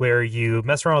 where you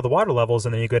mess around with the water levels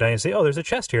and then you go down and say, oh, there's a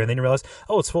chest here. And then you realize,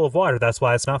 oh, it's full of water. That's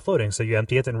why it's not floating. So you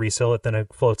empty it, then reseal it, then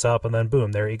it floats up, and then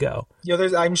boom, there you go.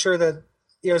 I'm sure that,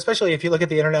 especially if you look at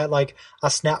the internet, like a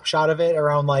snapshot of it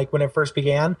around like when it first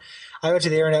began, I bet you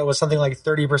the internet was something like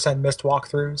 30% Myst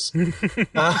walkthroughs.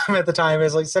 At the time, it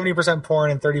was like 70%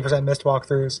 porn and 30% Myst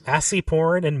walkthroughs. Assy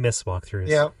porn and Myst walkthroughs.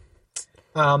 Yeah.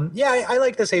 I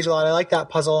like this age a lot. I like that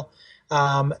puzzle.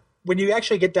 When you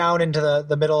actually get down into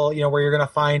the middle, where you're going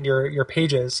to find your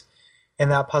pages in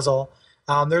that puzzle,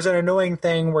 there's an annoying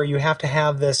thing where you have to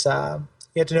have this, you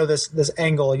have to know this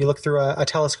angle. You look through a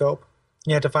telescope.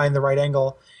 You have to find the right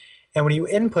angle. And when you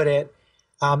input it,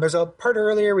 there's a part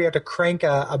earlier where you have to crank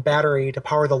a battery to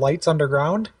power the lights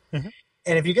underground. Mm-hmm.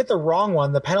 And if you get the wrong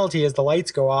one, the penalty is the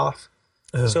lights go off.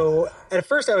 Ugh. So at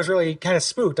first I was really kind of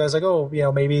spooked. I was like, oh,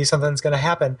 maybe something's going to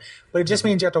happen. But it just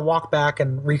means you have to walk back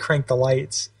and recrank the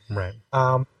lights. Right.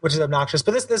 Which is obnoxious.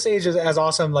 But this age is as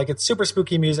awesome. Like, it's super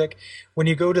spooky music. When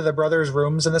you go to the brothers'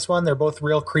 rooms in this one, they're both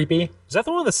real creepy. Is that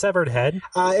the one with the severed head?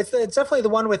 It's definitely the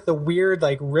one with the weird,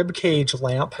 like, rib cage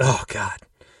lamp. Oh, God.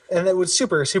 And it was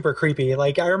super, super creepy.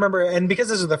 Like, I remember, and because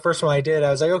this was the first one I did,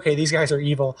 I was like, okay, these guys are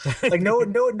evil. Like,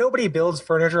 nobody builds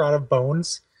furniture out of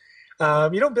bones.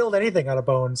 You don't build anything out of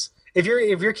bones. If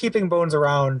you're keeping bones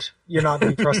around, you're not to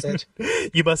be trusted.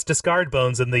 You must discard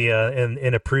bones in the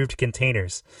in approved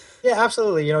containers. Yeah,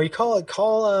 absolutely. You call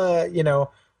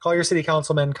call your city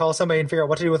councilman, call somebody and figure out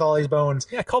what to do with all these bones.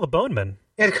 Yeah, call the Boneman.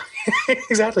 Yeah,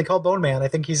 exactly. Call Bone Man. I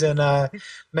think he's in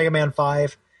Mega Man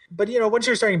 5. But, once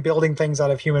you're starting building things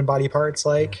out of human body parts,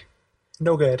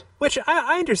 no good. Which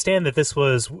I understand that this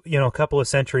was, a couple of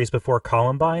centuries before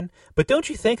Columbine, but don't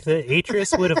you think that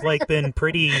Atreus would have been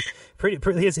pretty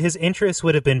his interest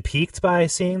would have been piqued by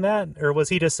seeing that, or was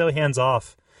he just so hands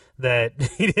off that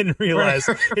he didn't realize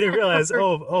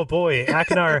oh boy,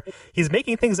 Akinar, he's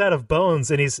making things out of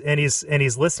bones and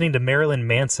he's listening to Marilyn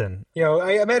Manson.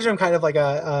 I imagine him kind of like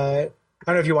I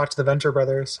don't know if you watch the Venture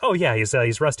Brothers. Oh yeah,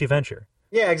 he's Rusty Venture.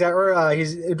 Yeah, exactly. Or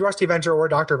he's Rusty Venture or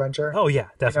Dr. Venture. Oh yeah,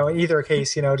 definitely. In either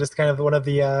case, just kind of one of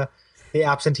the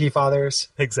absentee fathers.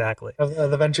 Exactly.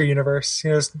 Of the Venture universe,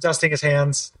 dusting his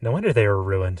hands. No wonder they were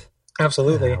ruined.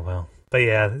 Absolutely. Oh, well. But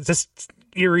yeah, it's just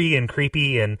eerie and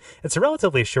creepy, and it's a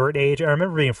relatively short age. I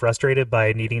remember being frustrated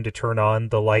by needing to turn on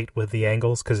the light with the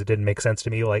angles because it didn't make sense to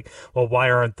me.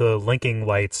 Why aren't the linking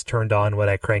lights turned on when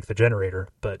I crank the generator?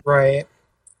 But right.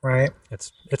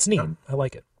 It's neat. I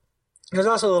like it. It was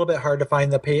also a little bit hard to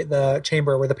find the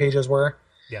chamber where the pages were.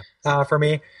 Yeah. For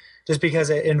me, just because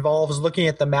it involves looking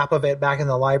at the map of it back in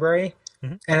the library.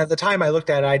 Mm-hmm. And at the time I looked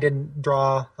at it, I didn't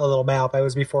draw a little map. I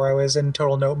was before I was in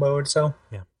total note mode. So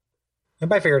yeah.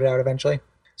 And I figured it out eventually.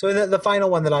 So the final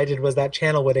one that I did was that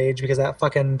Channelwood Age because that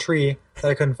fucking tree that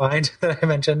I couldn't find that I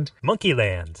mentioned. Monkey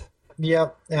Land.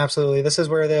 Yep, absolutely. This is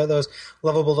where those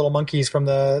lovable little monkeys from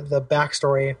the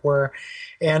backstory were.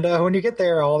 And when you get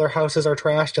there, all their houses are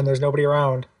trashed and there's nobody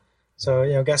around.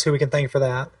 So, guess who we can thank for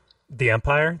that? The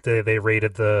Empire? They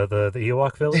raided the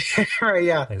Ewok village? Right,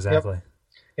 yeah. Exactly.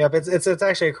 Yep, it's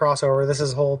actually a crossover. This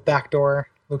is whole backdoor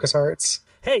LucasArts.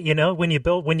 Hey, when you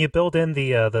build in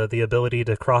the ability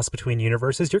to cross between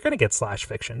universes, you're going to get slash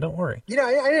fiction. Don't worry.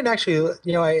 I didn't actually,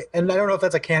 and I don't know if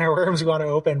that's a can of worms we want to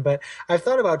open, but I've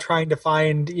thought about trying to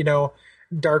find,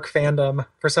 dark fandom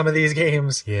for some of these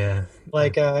games. Yeah.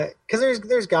 Because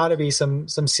there's got to be some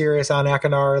serious on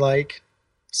Akinar,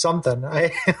 something.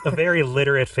 A very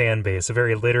literate fan base, a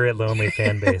very literate, lonely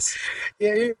fan base.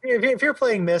 Yeah, if you're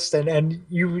playing Myst and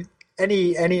you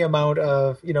any amount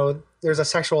of there's a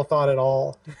sexual thought at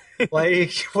all, what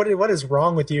is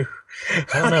wrong with you?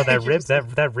 I don't know,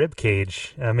 that rib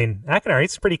cage. I mean, Akinar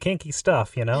eats pretty kinky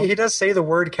stuff, He does say the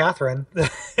word Catherine. Ooh.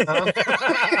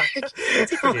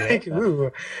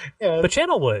 Yeah. But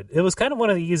Channelwood, it was kind of one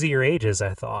of the easier ages,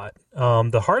 I thought.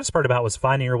 The hardest part about was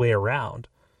finding your way around.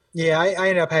 Yeah, I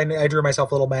ended up I drew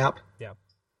myself a little map. Yeah.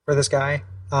 For this guy.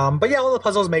 But yeah, all the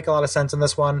puzzles make a lot of sense in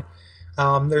this one.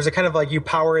 There's a kind of you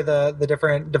power the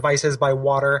different devices by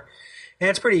water, and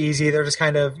it's pretty easy. They're just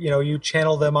kind of you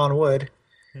channel them on wood.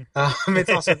 It's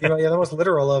also the most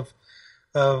literal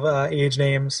of age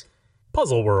names.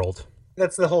 Puzzle World.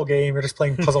 That's the whole game. You're just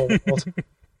playing Puzzle World,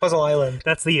 Puzzle Island.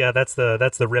 That's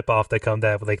the rip off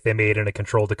that they made in a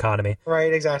controlled economy.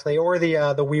 Right, exactly. Or the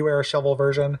WiiWare shovel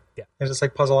version. Yeah, it's just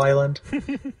like Puzzle Island.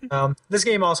 This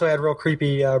game also had real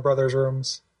creepy brothers'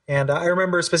 rooms. And I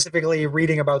remember specifically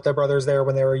reading about the brothers there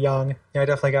when they were young. I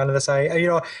definitely got into this.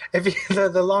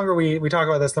 The longer we talk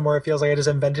about this, the more it feels like I just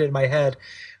invented in my head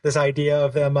this idea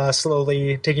of them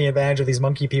slowly taking advantage of these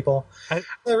monkey people. That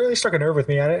really struck a nerve with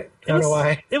me. I don't know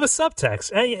why. It was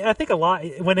subtext. I think a lot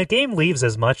when a game leaves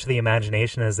as much to the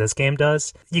imagination as this game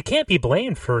does, you can't be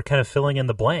blamed for kind of filling in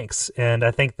the blanks. And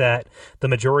I think that the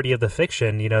majority of the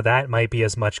fiction, that might be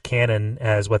as much canon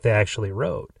as what they actually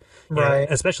wrote. Right.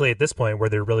 Especially at this point where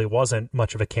there really wasn't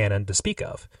much of a canon to speak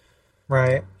of.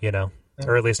 Right.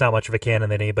 Or at least not much of a canon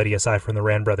that anybody aside from the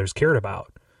Rand brothers cared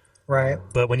about. Right.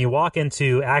 But when you walk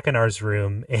into Akinar's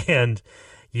room and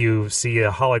you see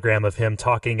a hologram of him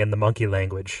talking in the monkey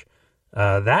language,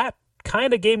 that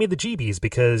kind of gave me the jeebies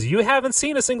because you haven't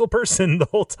seen a single person the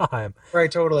whole time. Right,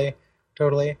 totally.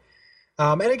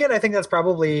 And again, I think that's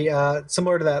probably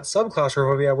similar to that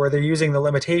subclaustrophobia where they're using the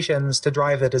limitations to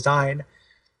drive the design.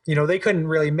 They couldn't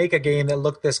really make a game that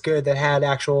looked this good that had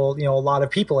actual, a lot of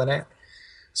people in it.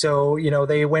 So,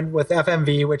 they went with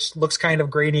FMV, which looks kind of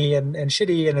grainy and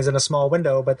shitty and is in a small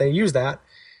window, but they used that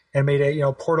and made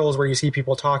it, portals where you see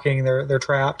people talking, they're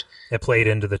trapped. It played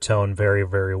into the tone very,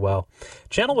 very well.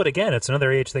 Channelwood, again, it's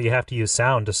another age that you have to use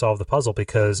sound to solve the puzzle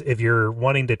because if you're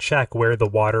wanting to check where the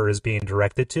water is being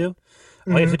directed to,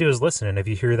 all you have to do is listen. And if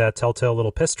you hear that telltale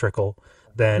little piss trickle,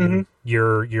 then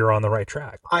you're on the right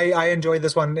track. I enjoyed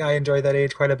this one. I enjoyed that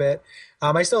age quite a bit.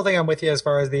 I still think I'm with you as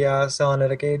far as the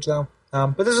Selenitic age, though.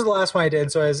 But this is the last one I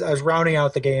did, so I was rounding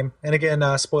out the game. And again,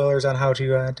 spoilers on how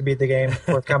to beat the game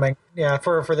forthcoming. Yeah,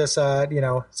 for this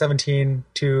 17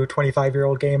 to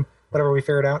 25-year-old game, whatever we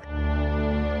figured out.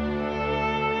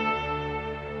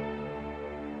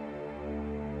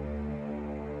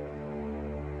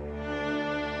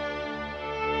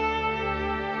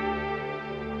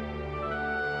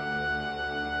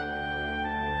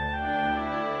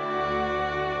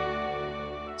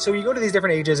 So you go to these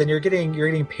different ages, and you're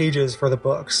getting pages for the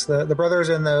books. The brothers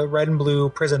in the red and blue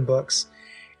prison books,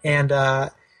 and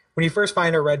when you first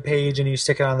find a red page and you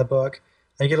stick it on the book,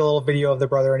 you get a little video of the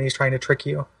brother, and he's trying to trick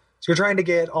you. So you're trying to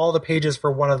get all the pages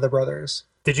for one of the brothers.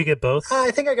 Did you get both? I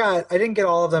didn't get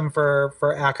all of them for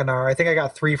Akinar. I think I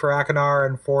got 3 for Akinar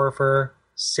and 4 for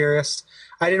Sirius.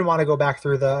 I didn't want to go back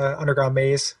through the underground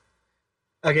maze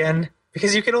again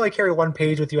because you can only carry 1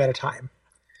 page with you at a time.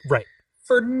 Right.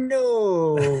 For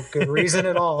no good reason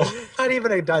at all. Not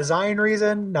even a design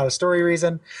reason, not a story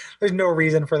reason. There's no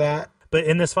reason for that. But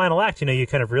in this final act, you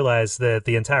kind of realize that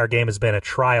the entire game has been a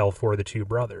trial for the 2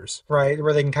 brothers. Right,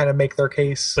 where they can kind of make their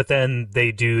case. But then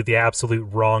they do the absolute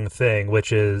wrong thing,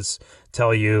 which is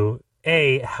tell you,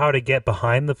 A, how to get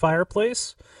behind the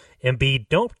fireplace, and B,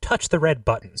 don't touch the red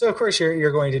button. So, of course,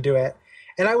 you're going to do it.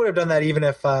 And I would have done that even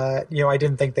if, I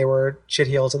didn't think they were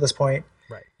shitheels at this point.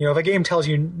 Right. If a game tells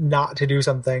you not to do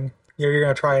something, you're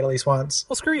going to try it at least once.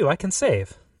 Well, screw you, I can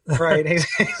save. Right,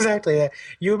 exactly.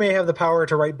 You may have the power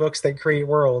to write books that create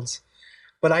worlds,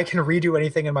 but I can redo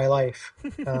anything in my life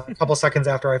a couple seconds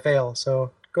after I fail.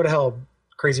 So go to hell,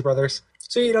 crazy brothers.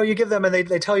 So, you give them, and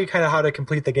they tell you kind of how to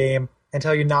complete the game and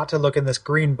tell you not to look in this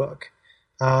green book.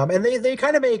 And they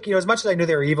kind of make, as much as I knew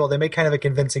they were evil, they make kind of a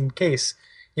convincing case.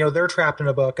 They're trapped in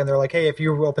a book, and they're like, hey, if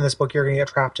you open this book, you're going to get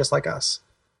trapped just like us.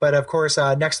 But, of course,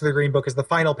 next to the green book is the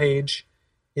final page,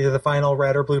 either the final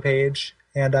red or blue page.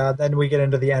 And then we get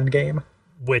into the end game.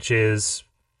 Which is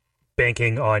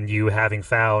banking on you having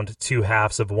found 2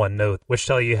 halves of 1 note, which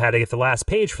tell you how to get the last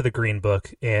page for the green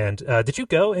book. And did you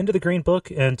go into the green book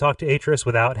and talk to Atris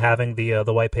without having the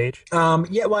white page?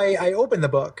 Yeah, well, I opened the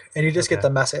book, and you just get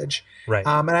the message. Right.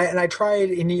 And I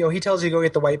tried, and he tells you to go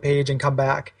get the white page and come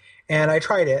back. And I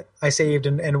tried it. I saved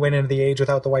and went into the age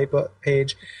without the white book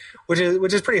page. Which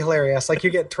is pretty hilarious. Like, you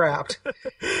get trapped,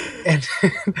 and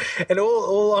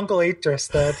old Uncle Atris,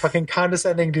 the fucking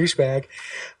condescending douchebag,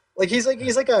 like he's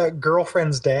like a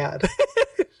girlfriend's dad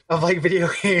of like video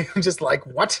games. Just like,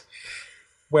 what?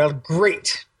 Well,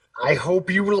 great. I hope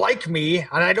you like me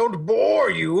and I don't bore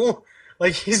you.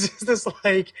 Like, he's just this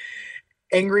like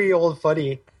angry old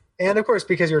fuddy. And of course,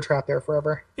 because you're trapped there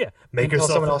forever. Yeah, make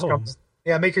yourself at home. Comes.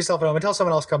 Yeah, make yourself at home until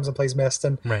someone else comes and plays Myst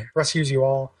and rescues you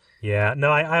all. Yeah, no,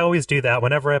 I always do that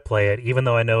whenever I play it, even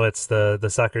though I know it's the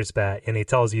sucker's bat, and he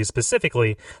tells you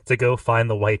specifically to go find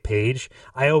the white page.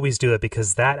 I always do it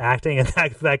because that acting and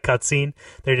that cutscene,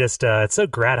 they're just, it's so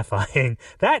gratifying.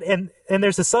 That, and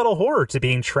there's a subtle horror to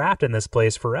being trapped in this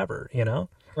place forever,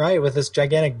 Right, with this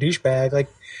gigantic douchebag, like,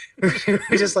 who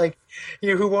just like,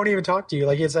 who won't even talk to you.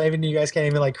 Like, it's not even, you guys can't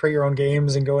even like create your own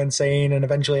games and go insane and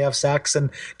eventually have sex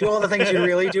and do all the things you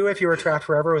really do if you were trapped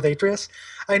forever with Atris.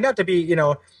 I mean, not to be,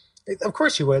 of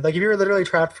course you would. Like, if you were literally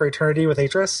trapped for eternity with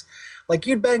Atris, like,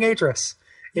 you'd bang Atris.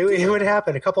 It would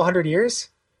happen. A couple 100 years,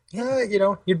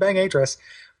 you'd bang Atris.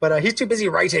 But he's too busy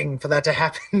writing for that to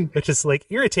happen. Which is, like,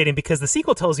 irritating because the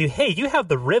sequel tells you, hey, you have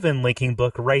the Riven linking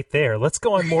book right there. Let's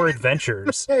go on more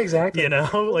adventures. Yeah, exactly.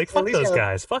 Like, fuck those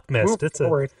guys. Fuck Myst. It's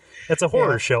a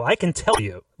horror show. I can tell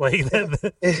you. Like,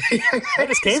 I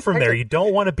just came from there. You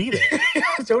don't want to be there.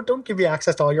 Don't give me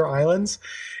access to all your islands,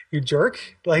 you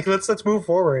jerk. Like, let's move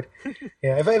forward.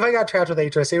 Yeah, if I got trapped with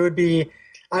Atris, it would be,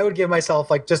 I would give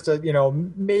myself, like, just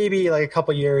maybe like a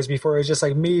couple years before it was just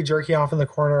like me jerking off in the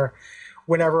corner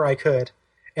whenever I could,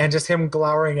 and just him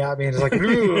glowering at me and just like,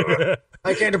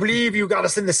 I can't believe you got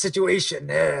us in this situation.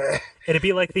 It'd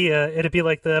be like the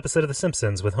episode of The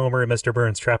Simpsons with Homer and Mr.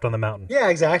 Burns trapped on the mountain. Yeah,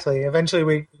 exactly. Eventually,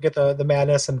 we get the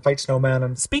madness and fight snowmen.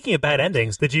 And speaking of bad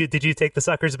endings, did you take the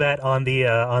sucker's bet on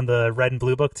the red and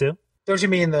blue book too? Don't you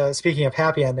mean speaking of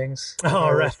happy endings?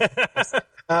 Oh, right.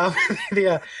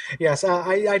 Yes,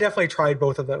 I definitely tried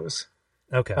both of those.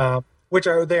 Okay. Which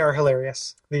are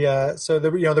hilarious.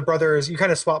 The brothers, you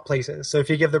kind of swap places. So if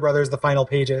you give the brothers the final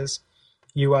pages,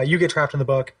 you get trapped in the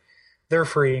book. They're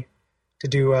free to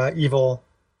do evil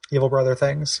brother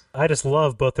things. I just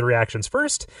love both the reactions.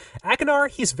 First, Akinar,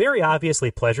 he's very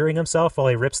obviously pleasuring himself while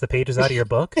he rips the pages out of your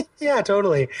book. Yeah,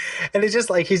 totally. And it's just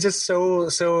like he's just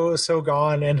so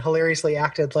gone and hilariously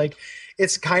acted. Like,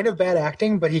 it's kind of bad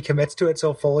acting, but he commits to it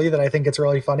so fully that I think it's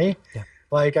really funny. Yeah.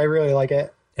 Like, I really like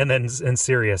it. And then in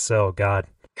Sirius, oh god,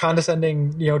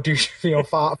 condescending, douche,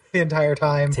 fop the entire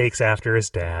time. Takes after his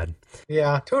dad.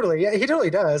 Yeah, totally. Yeah, he totally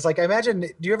does. Like, I imagine. Do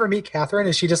you ever meet Catherine?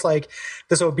 Is she just like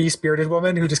this obese bearded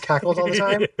woman who just cackles all the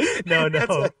time? No.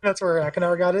 That's where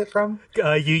Akinar got it from.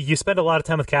 You spend a lot of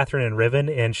time with Catherine in Riven,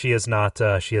 and she is not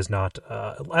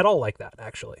at all like that.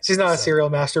 Actually, she's not a serial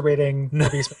masturbating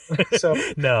obese woman. So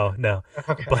no.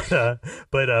 Okay.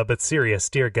 But Sirius,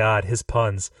 dear God, his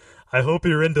puns. I hope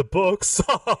you're into books.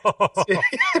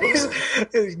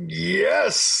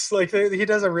 Yes, like he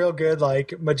does a real good,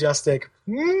 like majestic.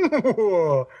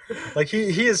 Like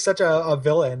he is such a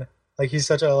villain. Like he's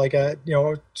such a like a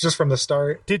just from the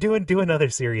start. Do another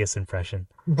serious impression.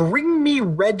 Bring me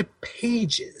red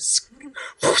pages.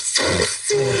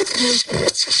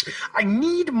 I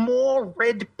need more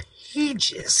red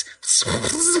pages.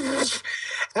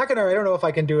 Akinar, I don't know if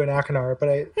I can do an Akinar, but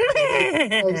I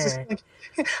was just like,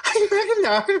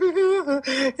 Akinar,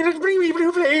 bring me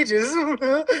blue pages.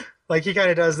 Like he kind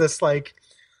of does this like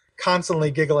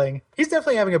constantly giggling. He's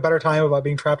definitely having a better time about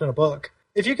being trapped in a book.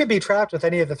 If you could be trapped with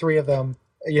any of the three of them,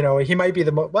 he might be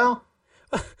the well.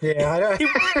 Yeah,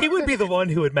 he would be the one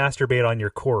who would masturbate on your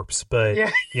corpse, but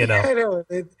yeah, I know.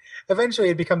 Eventually,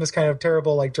 it'd become this kind of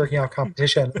terrible, like jerking off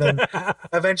competition. And then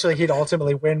eventually, he'd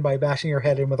ultimately win by bashing your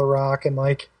head in with a rock. And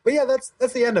like, but yeah,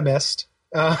 that's the end of Myst.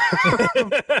 That's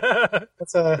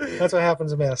what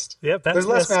happens in Myst. Yep, there's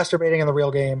less masturbating in the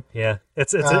real game. Yeah,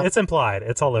 it's implied.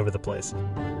 It's all over the place.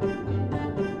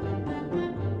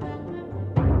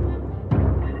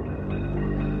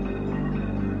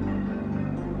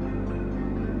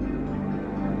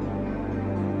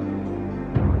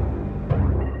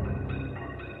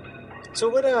 So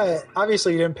what?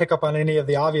 Obviously, you didn't pick up on any of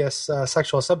the obvious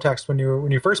sexual subtext when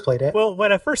you first played it. Well,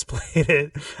 when I first played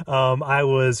it, I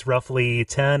was roughly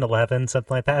 10, 11,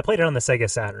 something like that. I played it on the Sega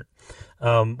Saturn,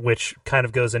 which kind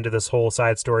of goes into this whole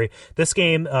side story. This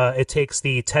game, it takes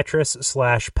the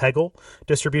Tetris/Peggle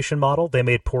distribution model. They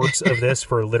made ports of this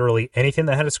for literally anything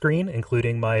that had a screen,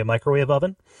 including my microwave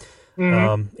oven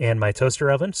and my toaster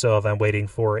oven. So if I'm waiting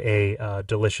for a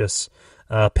delicious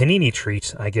panini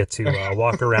treat, I get to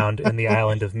walk around in the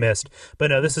island of Myst. But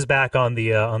no, this is back on the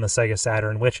Sega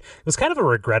Saturn, which was kind of a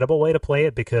regrettable way to play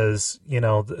it because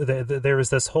there was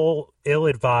this whole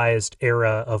ill-advised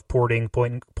era of porting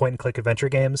point and click adventure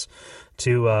games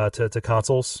to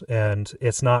consoles, and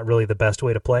it's not really the best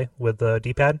way to play with the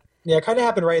D-pad. Yeah, it kind of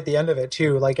happened right at the end of it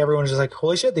too. Like everyone was just like,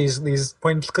 "Holy shit, these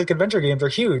point and click adventure games are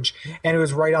huge," and it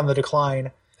was right on the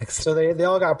decline. So they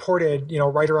all got ported,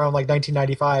 right around like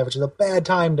 1995, which is a bad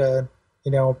time to,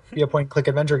 be a point and click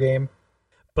adventure game.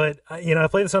 But I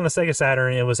played this on the Sega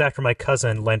Saturn. And it was after my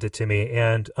cousin lent it to me,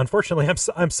 and unfortunately,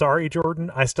 I'm sorry,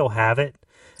 Jordan, I still have it.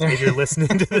 If you're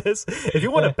listening to this, if you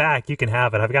want it back, you can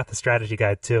have it. I've got the strategy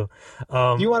guide too.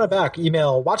 If you want it back,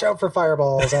 email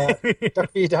watchoutforfireballs at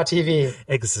duckfeed.tv.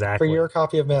 Exactly. For your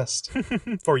copy of Myst.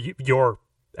 For your.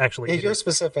 Actually, you're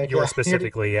specific. You're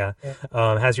specifically, yeah.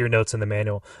 Has your notes in the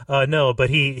manual. No, but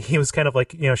he was kind of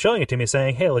like showing it to me,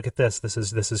 saying, "Hey, look at this. This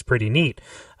is pretty neat."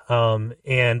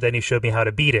 And then he showed me how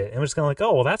to beat it, and I was kind of like,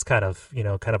 "Oh, well, that's kind of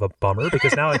a bummer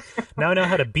because now I know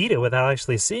how to beat it without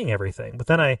actually seeing everything." But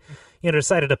then I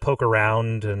decided to poke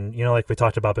around, and like we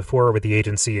talked about before with the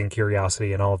agency and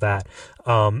curiosity and all of that.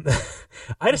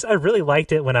 I really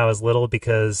liked it when I was little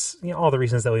because all the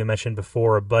reasons that we mentioned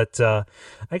before. But I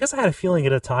guess I had a feeling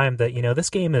at a time that this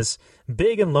game is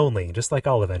big and lonely, just like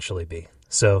I'll eventually be.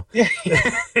 So yeah,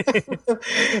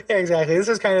 exactly. This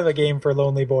is kind of a game for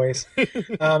lonely boys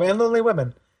and lonely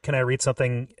women. Can I read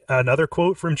another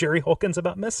quote from Jerry Holkins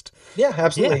about Myst? Yeah,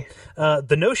 absolutely. Yeah.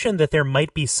 The notion that there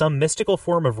might be some mystical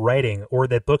form of writing or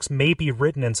that books may be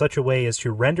written in such a way as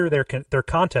to render their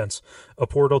contents a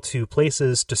portal to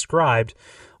places described.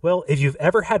 Well, if you've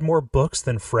ever had more books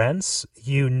than friends,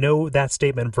 that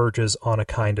statement verges on a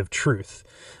kind of truth,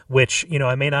 which,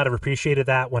 I may not have appreciated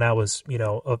that when I was,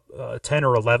 10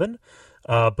 or 11.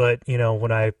 But,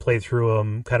 when I played through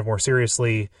them kind of more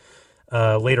seriously,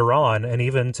 later on, and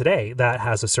even today, that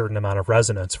has a certain amount of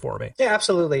resonance for me. Yeah,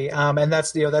 absolutely. And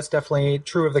that's that's definitely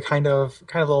true of the kind of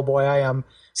little boy I am.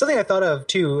 Something I thought of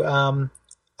too.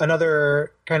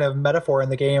 Another kind of metaphor in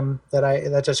the game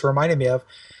that just reminded me of.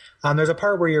 There's a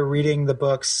part where you're reading the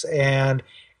books, and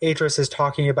Atris is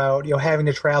talking about having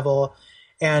to travel,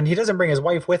 and he doesn't bring his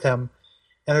wife with him.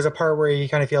 And there's a part where he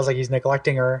kind of feels like he's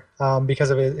neglecting her because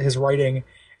of his writing.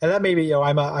 And that made me,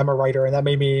 I'm a writer, and that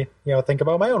made me, think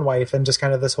about my own wife and just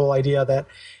kind of this whole idea that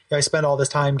I spend all this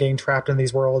time getting trapped in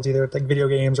these worlds, either like video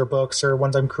games or books or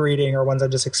ones I'm creating or ones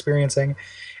I'm just experiencing,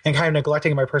 and kind of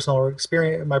neglecting my personal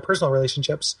experience, my personal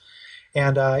relationships.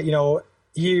 And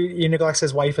he neglects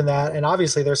his wife in that, and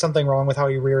obviously there's something wrong with how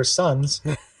he rears sons.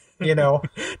 Like No.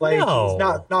 He's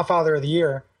not father of the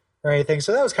year or anything.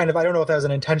 So that was kind of, I don't know if that was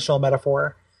an intentional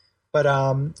metaphor. But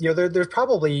there's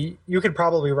probably, you could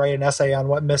probably write an essay on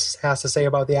what Myst has to say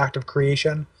about the act of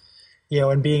creation,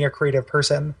 and being a creative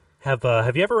person. Have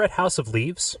you ever read House of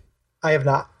Leaves? I have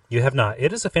not. You have not.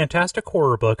 It is a fantastic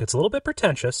horror book. It's a little bit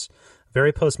pretentious,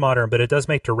 very postmodern, but it does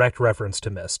make direct reference to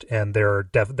Myst, and there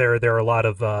are a lot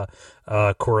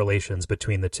of correlations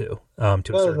between the two to a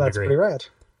certain that's degree. pretty rad.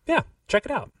 Yeah, check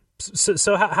it out.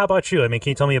 So how about you? I mean,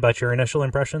 can you tell me about your initial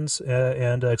impressions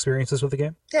and experiences with the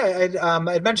game? Yeah,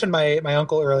 I'd mentioned my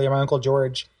uncle earlier, my uncle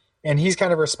George, and he's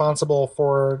kind of responsible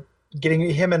for getting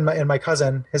him and my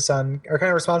cousin, his son, are kind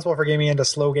of responsible for getting me into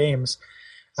slow games.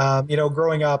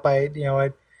 Growing up,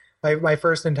 my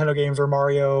first Nintendo games were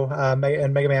Mario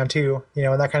and Mega Man 2,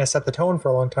 and that kind of set the tone for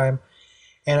a long time.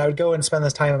 And I would go and spend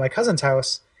this time at my cousin's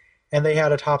house, and they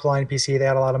had a top line PC. They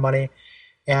had a lot of money.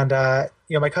 And,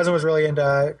 my cousin was really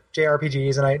into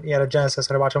JRPGs, and he had a Genesis,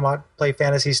 and I watched him play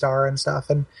Phantasy Star and stuff,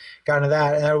 and got into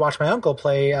that. And I would watch my uncle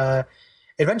play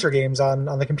adventure games on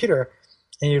the computer.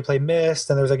 And he would play Myst,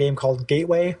 and there's a game called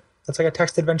Gateway. That's like a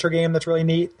text adventure game that's really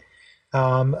neat.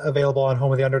 Available on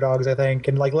Home of the Underdogs, I think,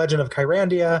 and like Legend of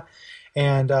Kyrandia,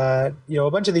 and a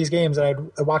bunch of these games that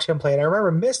I'd watch him play. And I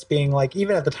remember Myst being like,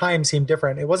 even at the time, seemed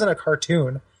different. It wasn't a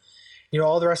cartoon.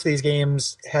 All the rest of these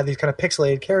games had these kind of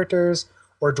pixelated characters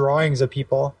or drawings of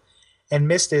people, and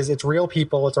Myst it's real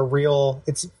people.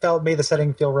 Made the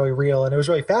setting feel really real, and it was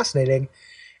really fascinating.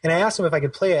 And I asked him if I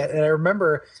could play it, and I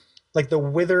remember like the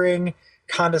withering,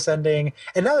 condescending,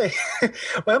 and now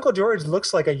my Uncle George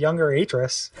looks like a younger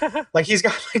Atris. Like he's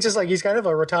got he's kind of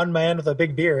a rotund man with a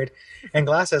big beard and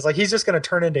glasses. Like he's just going to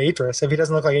turn into Atris if he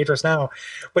doesn't look like Atris now.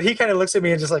 But he kind of looks at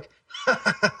me and just like,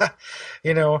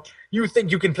 you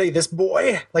think you can play this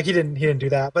boy? Like he didn't do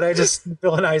that, but I just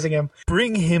villainizing him.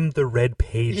 Bring him the red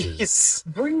pages.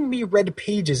 Bring me red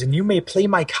pages, and you may play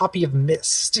my copy of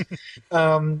Myst.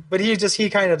 But he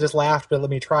kind of just laughed, but let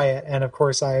me try it, and of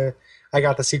course I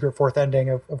got the secret fourth ending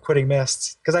of quitting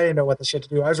Myst because I didn't know what the shit to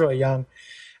do. I was really young.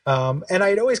 And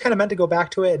I'd always kind of meant to go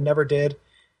back to it and never did.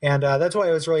 And that's why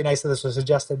it was really nice that this was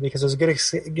suggested, because it was a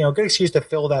good excuse to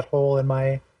fill that hole in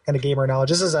my kind of gamer knowledge.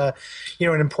 This is an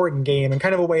important game, and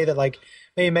kind of a way that like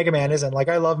maybe Mega Man isn't. Like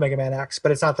I love Mega Man X,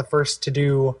 but it's not the first to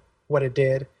do what it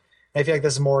did. And I feel like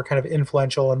this is more kind of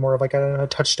influential and more of like a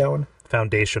touchstone.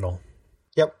 Foundational.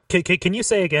 Yep. Can you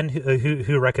say again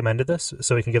who recommended this,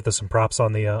 so we can give this some props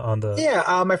on the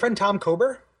Yeah, my friend Tom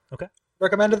Kober. Okay.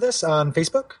 Recommended this on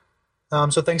Facebook.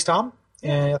 So thanks, Tom.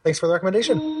 Yeah. And thanks for the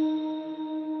recommendation.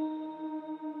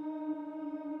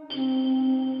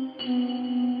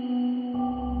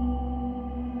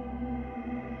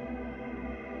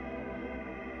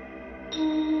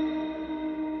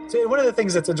 So one of the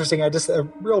things that's interesting, a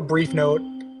real brief note,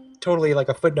 totally like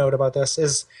a footnote about this,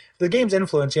 is the game's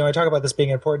influence. I talk about this being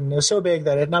important. It was so big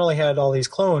that it not only had all these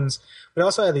clones, but it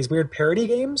also had these weird parody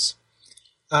games.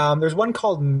 There's one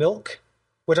called Milk,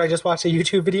 which I just watched a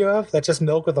YouTube video of. That's just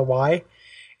Milk with a Y,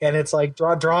 and it's like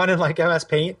drawn in like MS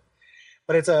Paint,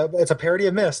 but it's a parody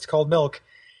of Myst called Milk.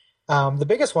 The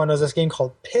biggest one was this game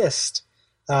called Pissed,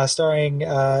 starring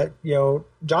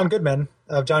John Goodman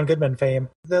of John Goodman fame.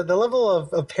 The level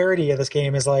of parody of this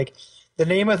game is like, the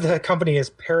name of the company is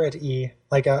Parrot E,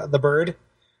 like the bird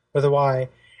with a Y.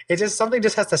 Something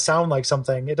just has to sound like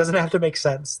something. It doesn't have to make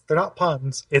sense. They're not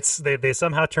puns. They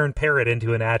somehow turned parrot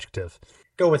into an adjective.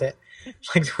 Go with it.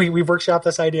 Like we've workshopped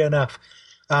this idea enough.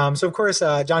 So of course,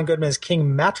 John Goodman is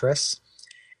King Mattress,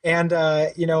 and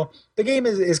the game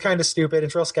is kind of stupid.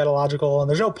 It's real scatological, and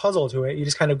there's no puzzle to it. You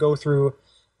just kind of go through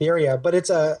the area, but it's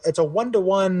a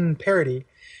 1-to-1 parody,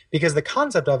 because the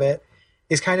concept of it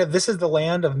is kind of, this is the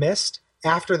land of Myst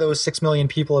after those 6 million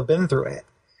people have been through it.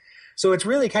 So it's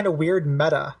really kind of weird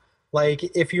meta. Like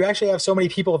if you actually have so many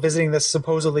people visiting this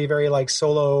supposedly very like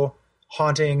solo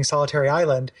haunting solitary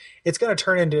island, it's going to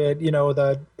turn into,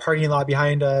 the parking lot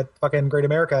behind fucking Great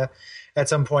America at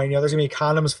some point. There's going to be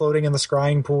condoms floating in the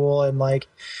scrying pool, and like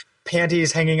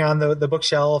panties hanging on the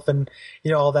bookshelf, and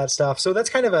all that stuff. So that's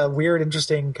kind of a weird,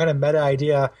 interesting kind of meta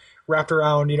idea wrapped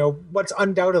around what's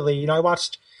undoubtedly,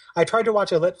 I tried to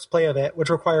watch a Let's Play of it, which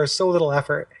requires so little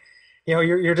effort.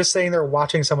 You're just sitting there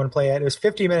watching someone play it. It was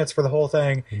 50 minutes for the whole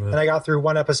thing, and I got through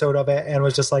one episode of it and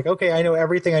was just like, okay, I know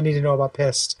everything I need to know about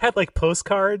Pissed. Had like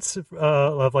postcards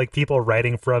of like people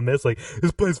writing from it. It's like,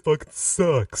 this place fucking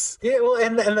sucks. Yeah, well,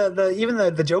 and even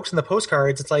the jokes in the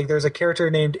postcards, it's like there's a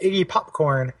character named Iggy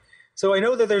Popcorn. So I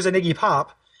know that there's an Iggy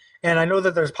Pop, and I know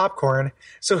that there's popcorn.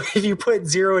 So if you put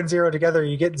 0 and 0 together,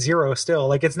 you get 0 still.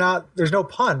 Like there's no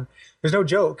pun. There's no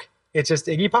joke. It's just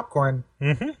Iggy Popcorn.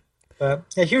 Mm-hmm.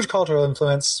 A huge cultural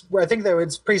influence. I think that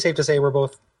it's pretty safe to say we're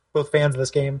both fans of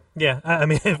this game. Yeah, I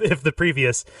mean, if the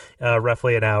previous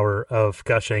roughly an hour of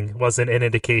gushing wasn't an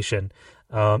indication,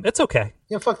 it's okay.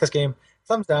 Yeah, fuck this game.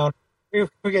 Thumbs down. We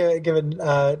give it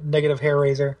a negative hair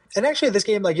raiser. And actually, this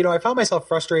game, I found myself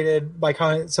frustrated by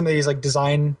some of these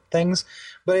design things,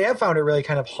 but I have found it really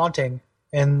kind of haunting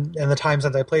in the time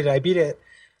since I played it. I beat it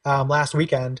last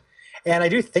weekend, and I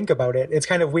do think about it. It's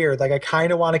kind of weird. Like I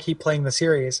kind of want to keep playing the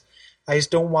series. I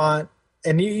just don't want.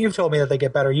 And you've told me that they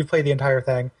get better. You've played the entire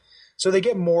thing, so they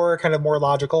get more kind of more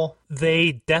logical.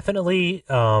 They definitely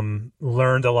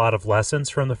learned a lot of lessons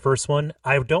from the first one.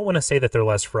 I don't want to say that they're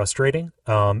less frustrating.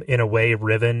 In a way,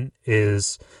 Riven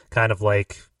is kind of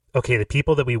like, okay, the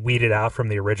people that we weeded out from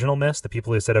the original Myst, the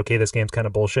people who said, okay, this game's kind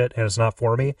of bullshit and it's not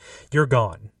for me, you're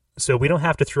gone. So we don't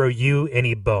have to throw you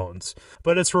any bones,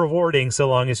 but it's rewarding as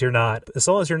long as you're not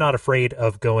afraid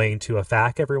of going to a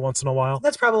FAQ every once in a while.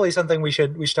 That's probably something we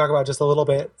should talk about just a little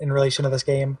bit in relation to this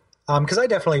game, because I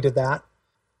definitely did that.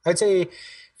 I'd say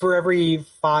for every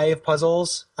 5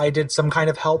 puzzles, I did some kind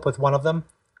of help with one of them.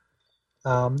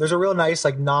 There's a real nice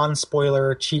like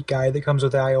non-spoiler cheat guide that comes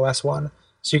with the iOS one,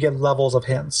 so you get levels of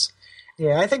hints.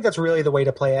 Yeah, I think that's really the way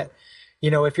to play it.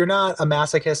 If you're not a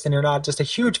masochist and you're not just a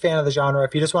huge fan of the genre,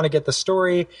 if you just want to get the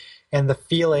story and the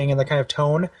feeling and the kind of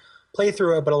tone, play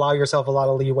through it, but allow yourself a lot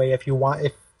of leeway if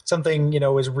something,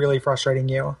 is really frustrating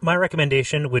you. My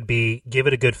recommendation would be give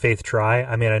it a good faith try.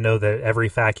 I mean, I know that every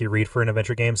fact you read for an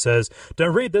adventure game says,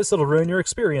 don't read this, it'll ruin your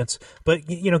experience. But,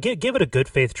 give it a good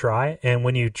faith try. And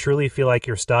when you truly feel like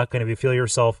you're stuck and if you feel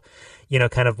yourself,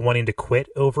 kind of wanting to quit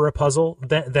over a puzzle,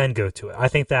 then go to it. I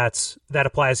think that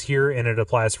applies here and it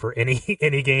applies for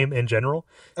any game in general.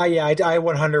 Yeah, I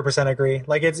 100% agree.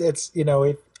 Like there's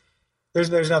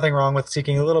nothing wrong with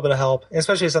seeking a little bit of help,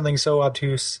 especially something so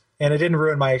obtuse. And it didn't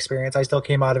ruin my experience. I still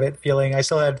came out of it I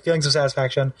still had feelings of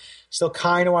satisfaction. Still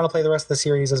kind of want to play the rest of the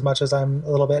series as much as I'm a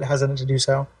little bit hesitant to do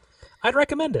so. I'd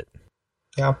recommend it.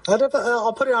 Yeah,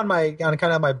 I'll put it on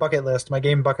kind of my bucket list, my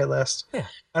game bucket list. Yeah.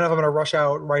 I don't know if I'm going to rush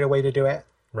out right away to do it.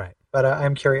 Right. But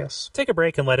I'm curious. Take a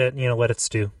break and let it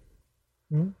stew.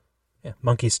 Mm-hmm. Yeah,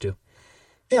 monkey stew.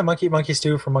 Yeah, monkey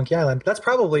stew from Monkey Island. That's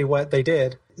probably what they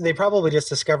did. They probably just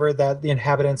discovered that the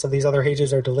inhabitants of these other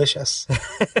ages are delicious,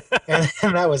 and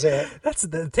that was it. That's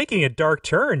taking a dark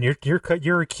turn.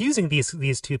 You're accusing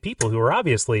these two people who are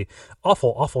obviously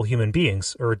awful human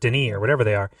beings, or Denis or whatever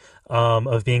they are,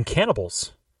 of being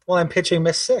cannibals. Well, I'm pitching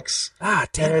Myst 6. Ah,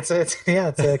 damn! And it's a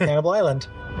cannibal island.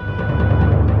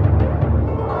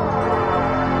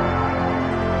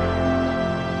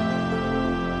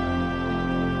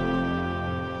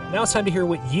 Now it's time to hear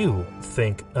what you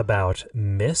think about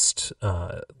Myst.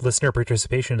 Listener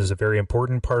participation is a very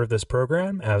important part of this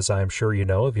program, as I'm sure you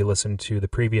know if you listened to the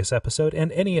previous episode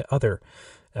and any other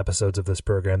episodes of this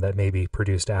program that may be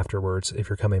produced afterwards if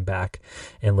you're coming back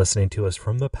and listening to us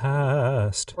from the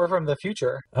past. Or from the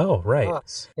future. Oh, right.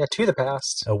 Yeah, to the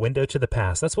past. A window to the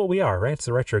past. That's what we are, right? It's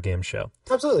a retro game show.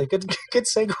 Absolutely. Good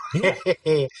segue.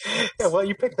 Yeah, well,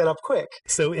 you picked that up quick.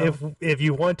 So if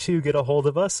you want to get a hold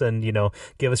of us and,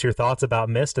 give us your thoughts about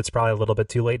Myst, it's probably a little bit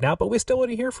too late now, but we still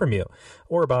want to hear from you.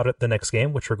 Or about the next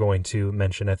game, which we're going to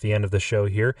mention at the end of the show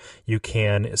here. You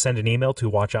can send an email to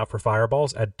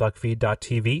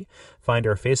watchoutforfireballs@duckfeed.tv. Find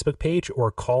our Facebook page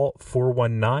or call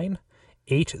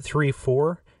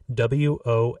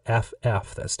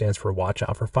 419-834-WOFF. That stands for Watch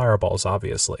Out for Fireballs,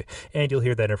 obviously. And you'll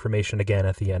hear that information again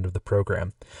at the end of the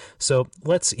program. So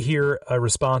let's hear a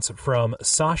response from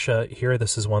Sasha here.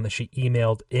 This is one that she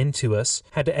emailed into us.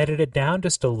 Had to edit it down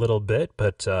just a little bit,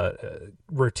 but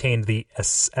retained the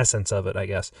essence of it, I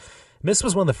guess. Myst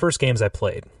was one of the first games I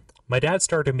played. My dad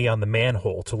started me on the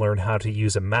manhole to learn how to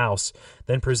use a mouse,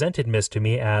 then presented Myst to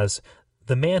me as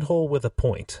the manhole with a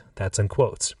point. That's in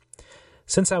quotes.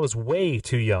 Since I was way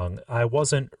too young, I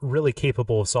wasn't really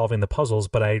capable of solving the puzzles,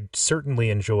 but I certainly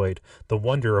enjoyed the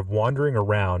wonder of wandering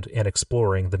around and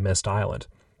exploring the Myst Island.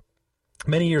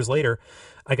 Many years later,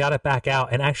 I got it back out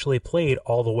and actually played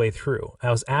all the way through.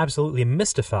 I was absolutely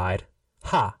mystified.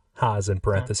 Ha's in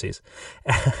parentheses,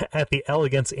 at the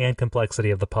elegance and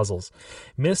complexity of the puzzles.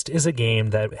 Myst is a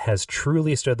game that has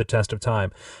truly stood the test of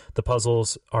time. The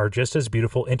puzzles are just as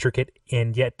beautiful, intricate,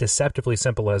 and yet deceptively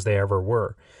simple as they ever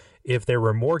were. If there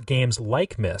were more games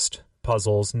like Myst,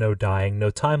 puzzles, no dying, no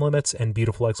time limits, and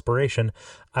beautiful exploration,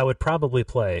 I would probably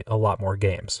play a lot more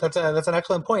games. That's an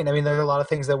excellent point. I mean, there's a lot of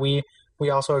things that we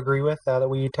also agree with that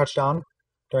we touched on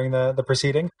during the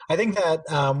proceeding. I think that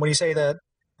when you say that,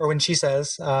 or when she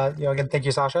says, again, thank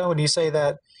you, Sasha. When you say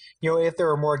that, if there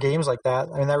were more games like that,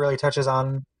 I mean, that really touches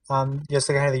on just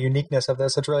the kind of the uniqueness of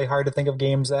this. It's really hard to think of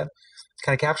games that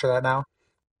kind of capture that now.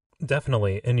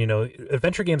 Definitely. And,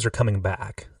 adventure games are coming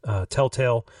back.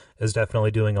 Telltale is definitely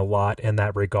doing a lot in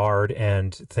that regard,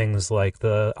 and things like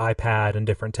the iPad and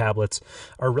different tablets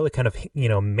are really kind of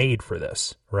made for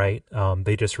this, right?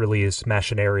 They just released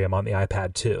Machinarium on the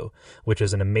iPad too, which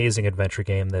is an amazing adventure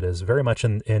game that is very much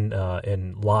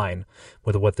in line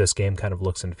with what this game kind of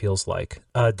looks and feels like.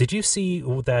 Did you see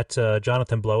that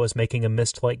Jonathan Blow is making a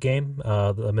Myst-like game,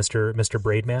 the Mr.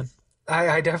 Braidman?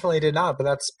 I definitely did not, but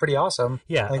that's pretty awesome.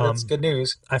 Yeah, I think that's good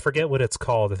news. I forget what it's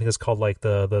called. I think it's called like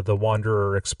the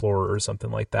Wanderer Explorer or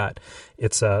something like that.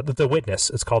 It's the Witness.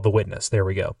 It's called the Witness. There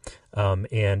we go.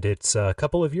 And it's a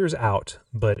couple of years out,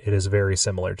 but it is very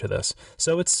similar to this.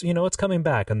 So it's it's coming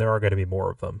back, and there are going to be more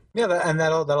of them. Yeah,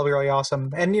 that'll be really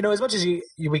awesome. And as much as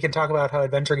we can talk about how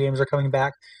adventure games are coming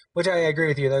back, which I agree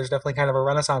with you, there's definitely kind of a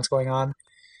renaissance going on.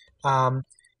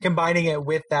 Combining it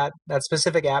with that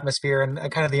specific atmosphere and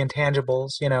kind of the intangibles,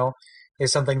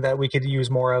 is something that we could use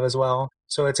more of as well.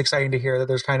 So it's exciting to hear that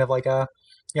there's kind of like I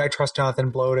trust Jonathan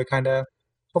Blow to kind of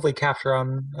hopefully capture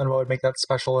on what would make that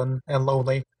special and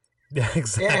lonely. Yeah,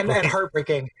 exactly. And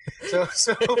heartbreaking. So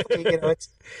hopefully,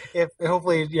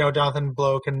 hopefully Jonathan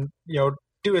Blow can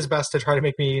do his best to try to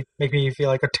make me feel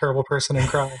like a terrible person and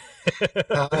cry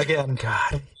again.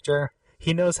 God, sure.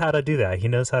 He knows how to do that. He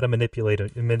knows how to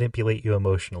manipulate you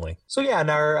emotionally. So yeah, and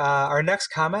our next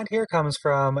comment here comes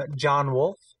from John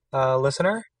Wolf,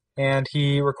 listener, and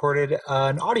he recorded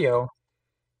an audio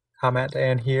comment,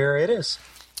 and here it is.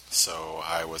 So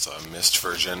I was a Myst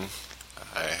virgin.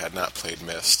 I had not played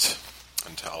Myst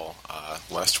until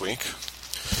last week.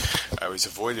 I always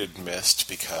avoided Myst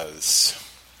because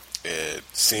it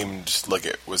seemed like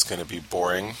it was going to be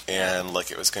boring, and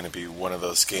like it was going to be one of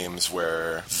those games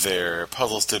where their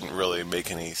puzzles didn't really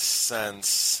make any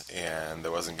sense, and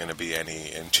there wasn't going to be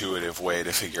any intuitive way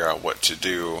to figure out what to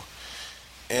do.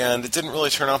 And it didn't really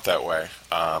turn out that way.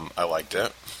 I liked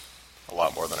it a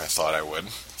lot more than I thought I would.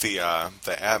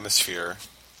 The atmosphere,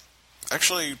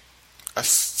 actually, I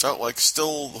felt like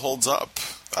still holds up.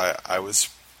 I was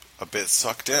a bit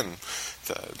sucked in.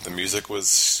 The music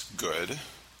was good.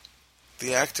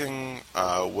 The acting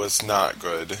was not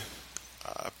good.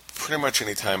 Pretty much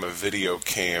any time a video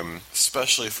came,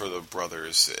 especially for the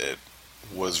brothers, it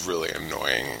was really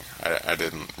annoying. I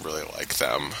didn't really like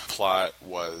them. Plot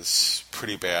was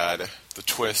pretty bad. The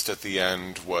twist at the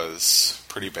end was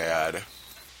pretty bad.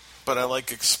 But I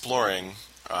like exploring.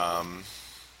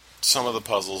 Some of the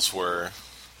puzzles were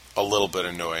a little bit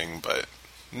annoying, but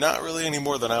not really any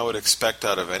more than I would expect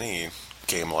out of any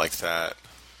game like that.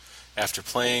 After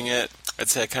playing it, I'd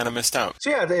say I kind of missed out. So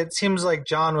yeah, it seems like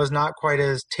John was not quite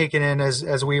as taken in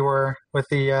as we were with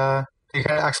the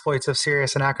kind of exploits of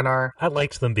Sirius and Akanar. I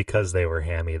liked them because they were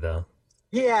hammy, though.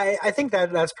 Yeah, I think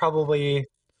that's probably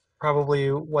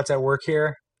what's at work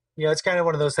here. It's kind of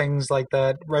one of those things like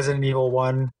the Resident Evil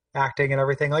 1 acting and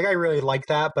everything. Like, I really like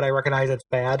that, but I recognize it's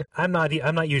bad. I'm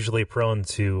not usually prone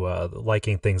to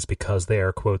liking things because they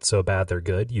are, quote, so bad they're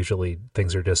good. Usually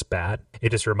things are just bad. It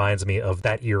just reminds me of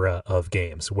that era of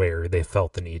games where they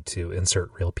felt the need to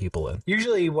insert real people in.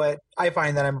 Usually what I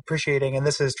find that I'm appreciating, and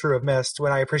this is true of Myst,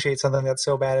 when I appreciate something that's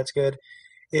so bad it's good,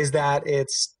 is that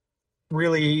it's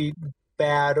really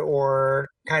bad or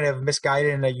kind of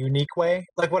misguided in a unique way.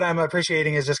 Like, what I'm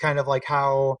appreciating is just kind of like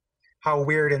how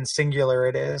weird and singular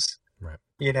it is, right?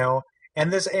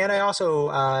 And I also,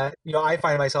 I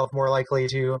find myself more likely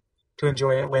to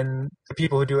enjoy it when the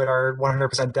people who do it are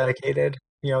 100% dedicated.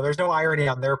 There's no irony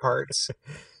on their parts,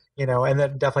 and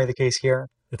that's definitely the case here.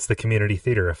 It's the community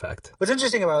theater effect. What's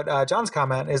interesting about John's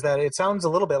comment is that it sounds a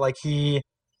little bit like he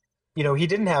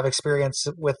didn't have experience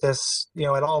with this,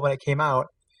 at all when it came out.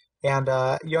 And,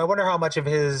 I wonder how much of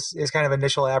his kind of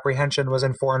initial apprehension was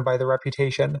informed by the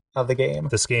reputation of the game.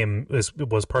 This game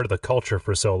was part of the culture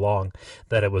for so long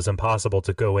that it was impossible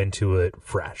to go into it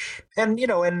fresh. And,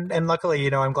 and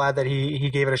luckily, I'm glad that he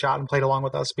gave it a shot and played along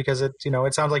with us because it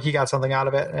sounds like he got something out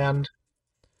of it. And,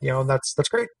 that's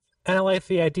great. And I like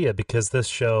the idea because this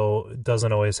show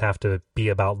doesn't always have to be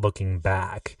about looking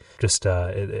back. Just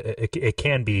it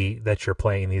can be that you're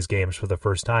playing these games for the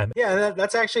first time. Yeah,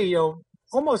 that's actually,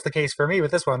 almost the case for me with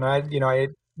this one. I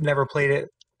never played it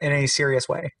in any serious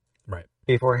way, right,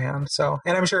 beforehand. So,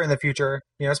 and I'm sure in the future,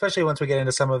 especially once we get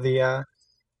into some of the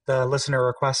listener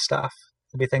request stuff,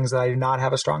 there'll be things that I do not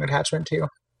have a strong attachment to.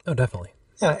 Oh, definitely.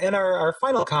 Yeah, and our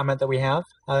final comment that we have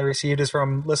received is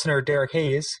from listener Derek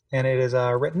Hayes, and it is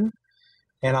written,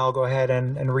 and I'll go ahead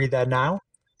and read that now.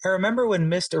 I remember when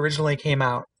Myst originally came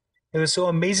out. It was so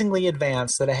amazingly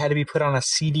advanced that it had to be put on a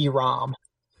CD-ROM.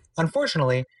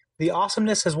 Unfortunately, the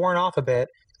awesomeness has worn off a bit,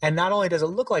 and not only does it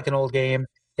look like an old game,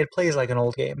 it plays like an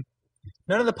old game.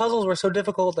 None of the puzzles were so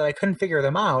difficult that I couldn't figure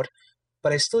them out,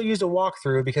 but I still used a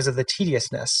walkthrough because of the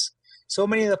tediousness. So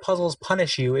many of the puzzles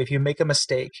punish you if you make a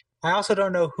mistake. I also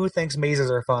don't know who thinks mazes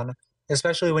are fun,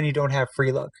 especially when you don't have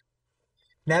free look.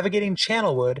 Navigating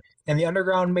Channelwood and the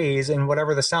underground maze in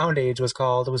whatever the Sound Age was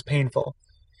called was painful.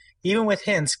 Even with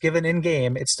hints given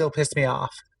in-game, it still pissed me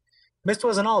off. Myst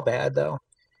wasn't all bad, though.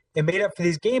 It made up for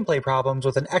these gameplay problems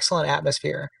with an excellent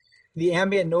atmosphere. The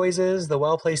ambient noises, the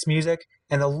well-placed music,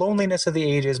 and the loneliness of the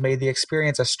ages made the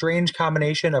experience a strange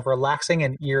combination of relaxing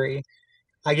and eerie.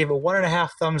 I gave it 1.5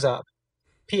 thumbs up.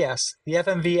 P.S. The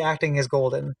FMV acting is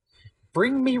golden.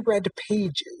 Bring me red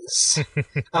pages.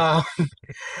 um,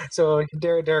 so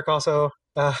Derek also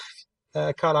caught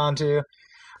on to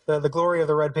the glory of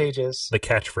the red pages. The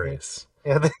catchphrase.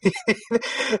 Yeah,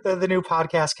 the new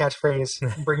podcast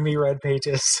catchphrase. Bring me red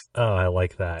pages. Oh, I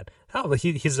like that. Oh,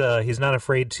 he's not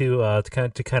afraid to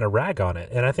kind of rag on it,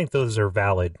 and I think those are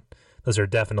valid. Those are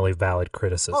definitely valid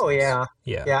criticisms. Oh yeah,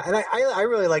 yeah. And I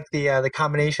really like the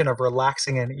combination of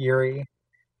relaxing and eerie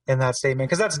in that statement,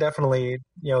 because that's definitely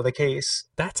the case.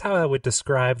 That's how I would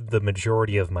describe the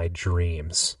majority of my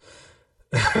dreams.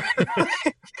 That's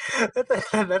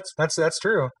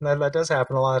true. That does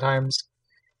happen a lot of times.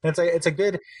 And it's a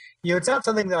good, it's not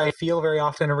something that I feel very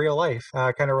often in real life,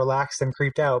 kind of relaxed and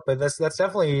creeped out, but that's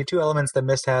definitely two elements that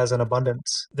Myst has in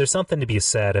abundance. There's something to be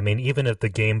said. I mean, even if the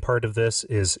game part of this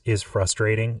is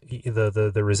frustrating,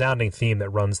 the resounding theme that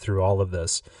runs through all of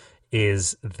this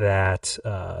is that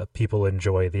people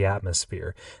enjoy the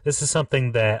atmosphere. This is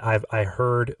something that I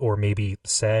heard or maybe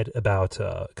said about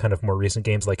kind of more recent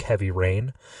games like Heavy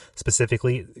Rain.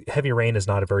 Specifically, Heavy Rain is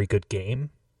not a very good game,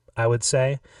 I would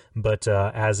say, but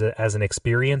as an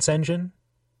experience engine,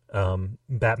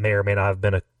 that may or may not have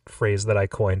been a phrase that I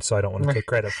coined, so I don't want to take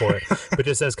credit for it. But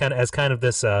just as kind of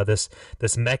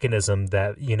this mechanism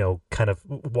that kind of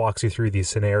walks you through these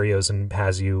scenarios and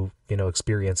has you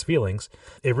experience feelings,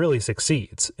 it really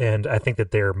succeeds. And I think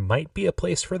that there might be a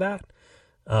place for that.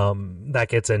 That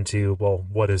gets into, well,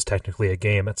 what is technically a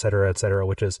game, et cetera,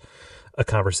 which is a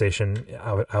conversation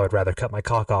I would rather cut my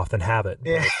cock off than have it.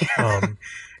 Yeah. But,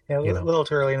 yeah, a little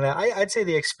too early in that. I'd say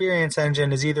the experience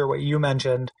engine is either what you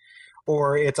mentioned,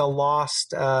 or it's a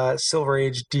lost Silver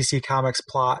Age DC Comics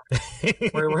plot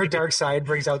where Darkseid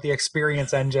brings out the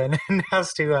experience engine and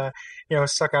has to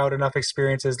suck out enough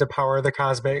experiences to power the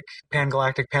cosmic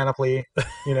pangalactic panoply.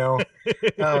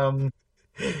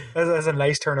 That's a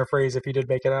nice turn of phrase if you did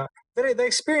make it up. The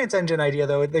experience engine idea,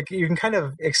 though, you can kind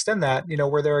of extend that,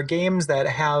 where there are games that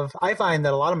have, I find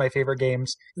that a lot of my favorite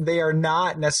games, they are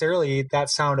not necessarily that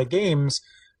sound of games,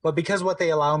 but because what they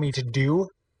allow me to do,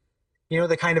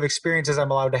 the kind of experiences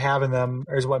I'm allowed to have in them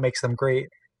is what makes them great.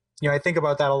 I think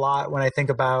about that a lot when I think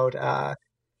about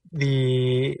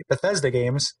the Bethesda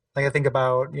games. Like I think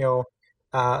about,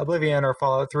 Oblivion or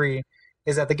Fallout 3,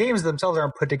 is that the games themselves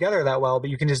aren't put together that well, but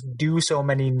you can just do so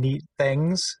many neat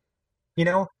things,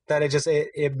 that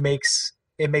it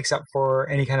makes up for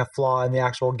any kind of flaw in the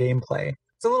actual gameplay.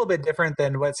 It's a little bit different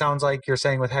than what sounds like you're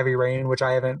saying with Heavy Rain, which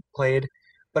I haven't played,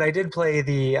 but I did play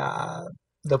the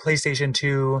PlayStation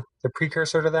 2, the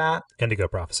precursor to that. Indigo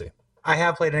Prophecy. I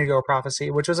have played Indigo Prophecy,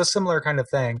 which was a similar kind of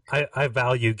thing. I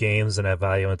value games and I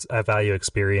value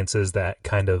experiences that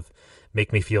kind of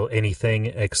make me feel anything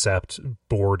except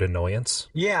bored annoyance.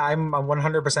 Yeah, I'm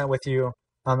 100% with you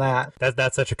on that.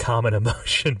 That's such a common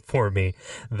emotion for me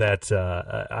that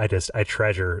I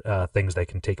treasure things that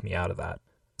can take me out of that.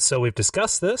 So we've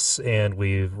discussed this, and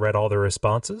we've read all the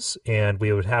responses, and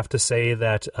we would have to say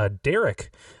that Derek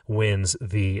wins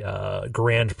the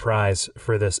grand prize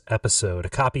for this episode, a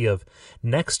copy of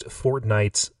next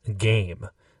fortnight's game,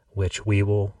 which we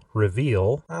will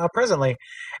reveal presently.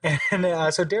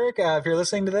 And so Derek, if you're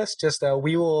listening to this, just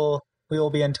we will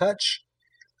be in touch,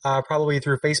 probably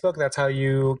through Facebook. That's how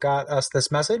you got us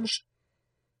this message.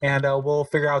 And we'll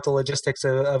figure out the logistics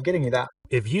of getting you that.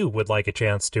 If you would like a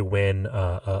chance to win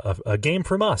a game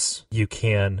from us, you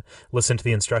can listen to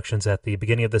the instructions at the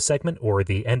beginning of the segment or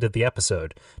the end of the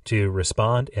episode to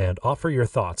respond and offer your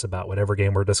thoughts about whatever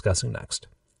game we're discussing next.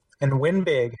 And win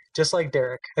big, just like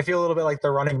Derek. I feel a little bit like the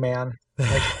Running Man.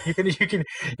 Like you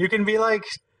can be like,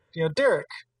 Derek,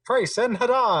 Price, and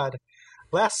Haddad,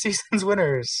 last season's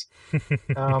winners.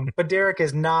 But Derek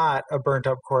is not a burnt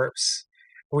up corpse.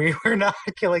 We're not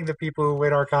killing the people who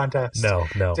win our contest. No.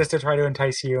 Just to try to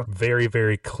entice you. Very,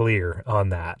 very clear on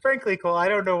that. Frankly, Cole, I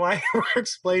don't know why we're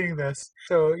explaining this.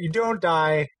 So you don't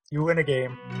die, you win a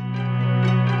game.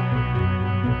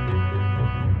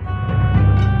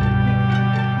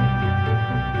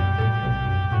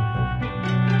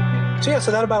 So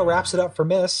that about wraps it up for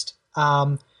Myst.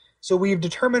 So we've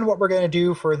determined what we're going to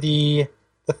do for the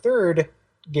third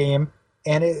game,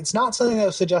 and it's not something that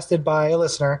was suggested by a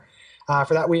listener.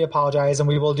 For that, we apologize, and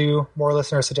we will do more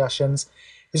listener suggestions.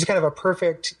 It's just kind of a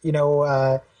perfect,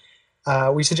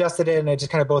 we suggested it, and it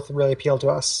just kind of both really appealed to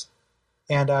us.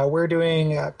 And we're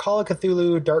doing Call of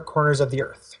Cthulhu Dark Corners of the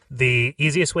Earth. The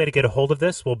easiest way to get a hold of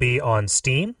this will be on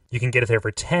Steam. You can get it there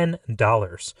for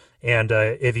 $10. And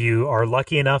if you are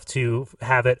lucky enough to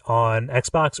have it on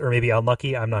Xbox, or maybe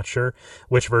unlucky, I'm not sure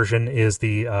which version is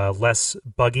the less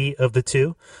buggy of the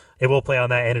two, it will play on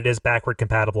that, and it is backward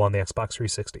compatible on the Xbox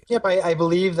 360. Yep, I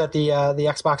believe that the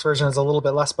Xbox version is a little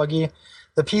bit less buggy.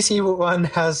 The PC one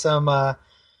has some an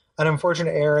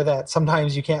unfortunate error that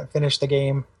sometimes you can't finish the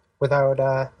game without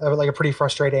like a pretty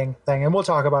frustrating thing. And we'll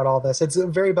talk about all this. It's a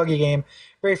very buggy game,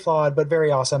 very flawed, but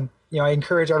very awesome. I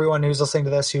encourage everyone who's listening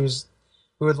to this who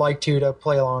would like to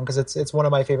play along, because it's one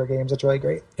of my favorite games. It's really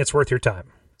great. It's worth your time.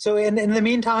 So in the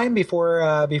meantime,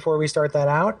 before we start that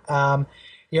out, I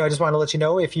just want to let you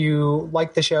know, if you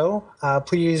like the show,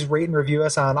 please rate and review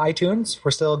us on iTunes.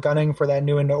 We're still gunning for that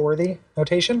new and noteworthy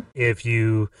notation. If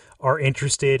you are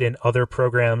interested in other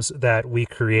programs that we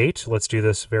create, let's do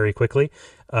this very quickly.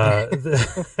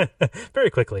 Very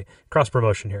quickly. Cross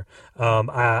promotion here.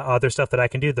 Other stuff that I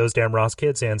can do, Those Damn Ross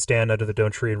Kids and Stand Under the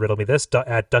Don't Tree and Riddle Me This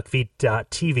at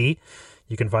duckfeed.tv.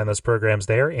 You can find those programs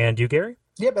there. And you, Gary?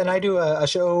 Yep, and I do a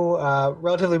show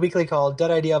relatively weekly called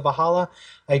Dead Idea Valhalla.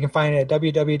 You can find it at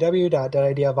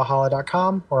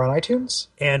www.deadideavalhalla.com or on iTunes.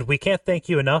 And we can't thank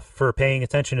you enough for paying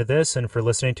attention to this and for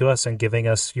listening to us and giving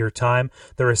us your time.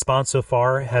 The response so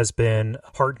far has been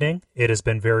heartening. It has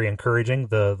been very encouraging.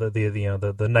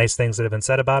 The nice things that have been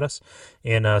said about us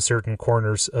in certain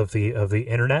corners of the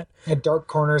internet. Dark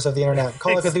corners of the internet.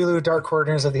 Call of Cthulhu, Dark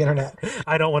Corners of the internet.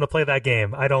 I don't want to play that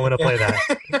game. I don't want to play that.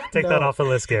 Take that off the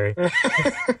list, Gary.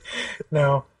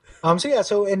 No.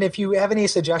 And if you have any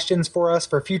suggestions for us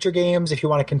for future games, if you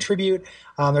want to contribute,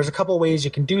 there's a couple ways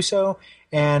you can do so.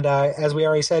 And as we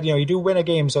already said, you do win a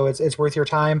game, so it's worth your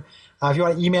time. If you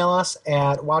want to email us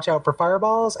at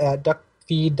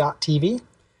watchoutforfireballs@duckfeed.tv.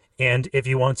 And if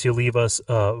you want to leave us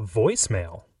a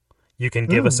voicemail, you can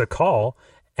give us a call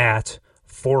at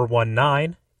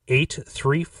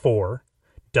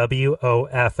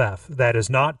 419-834-WOFF. That is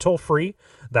not toll free.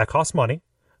 That costs money.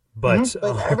 But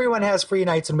everyone has free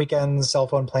nights and weekends cell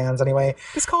phone plans anyway.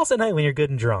 Just call us at night when you're good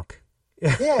and drunk.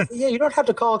 yeah, you don't have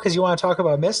to call because you want to talk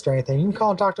about Myst or anything. You can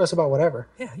call and talk to us about whatever.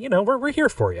 Yeah, we're here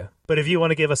for you. But if you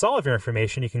want to give us all of your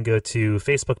information, you can go to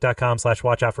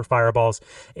facebook.com/watchoutforfireballs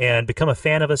and become a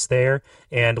fan of us there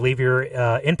and leave your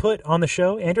input on the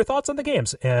show and your thoughts on the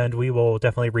games. And we will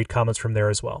definitely read comments from there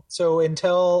as well. So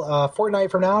until a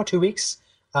fortnight from now, 2 weeks,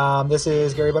 this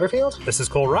is Gary Butterfield. This is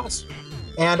Cole Ross.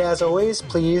 And as always,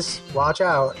 please watch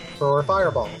out for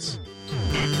fireballs.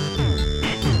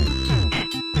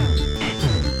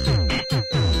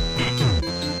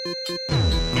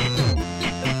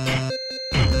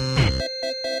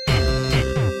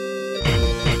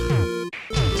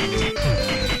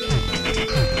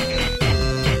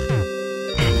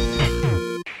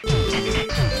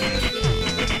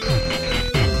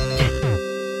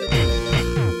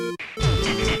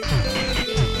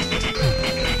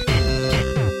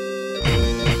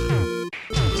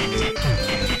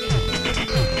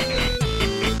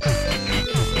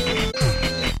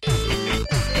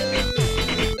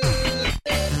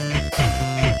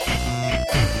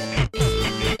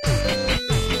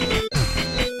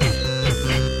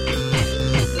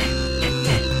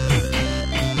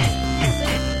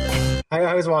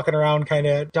 I was walking around kind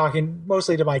of talking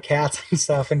mostly to my cats and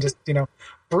stuff and just,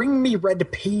 bring me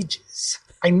red pages.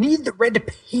 I need the red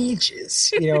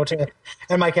pages,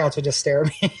 and my cats would just stare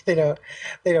at me. They don't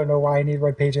know why I need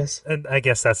red pages. And I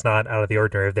guess that's not out of the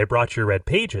ordinary. If they brought you red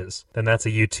pages, then that's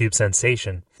a YouTube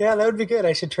sensation. Yeah, that would be good.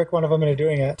 I should trick one of them into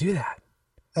doing it. Do that.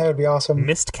 That would be awesome.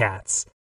 Myst cats.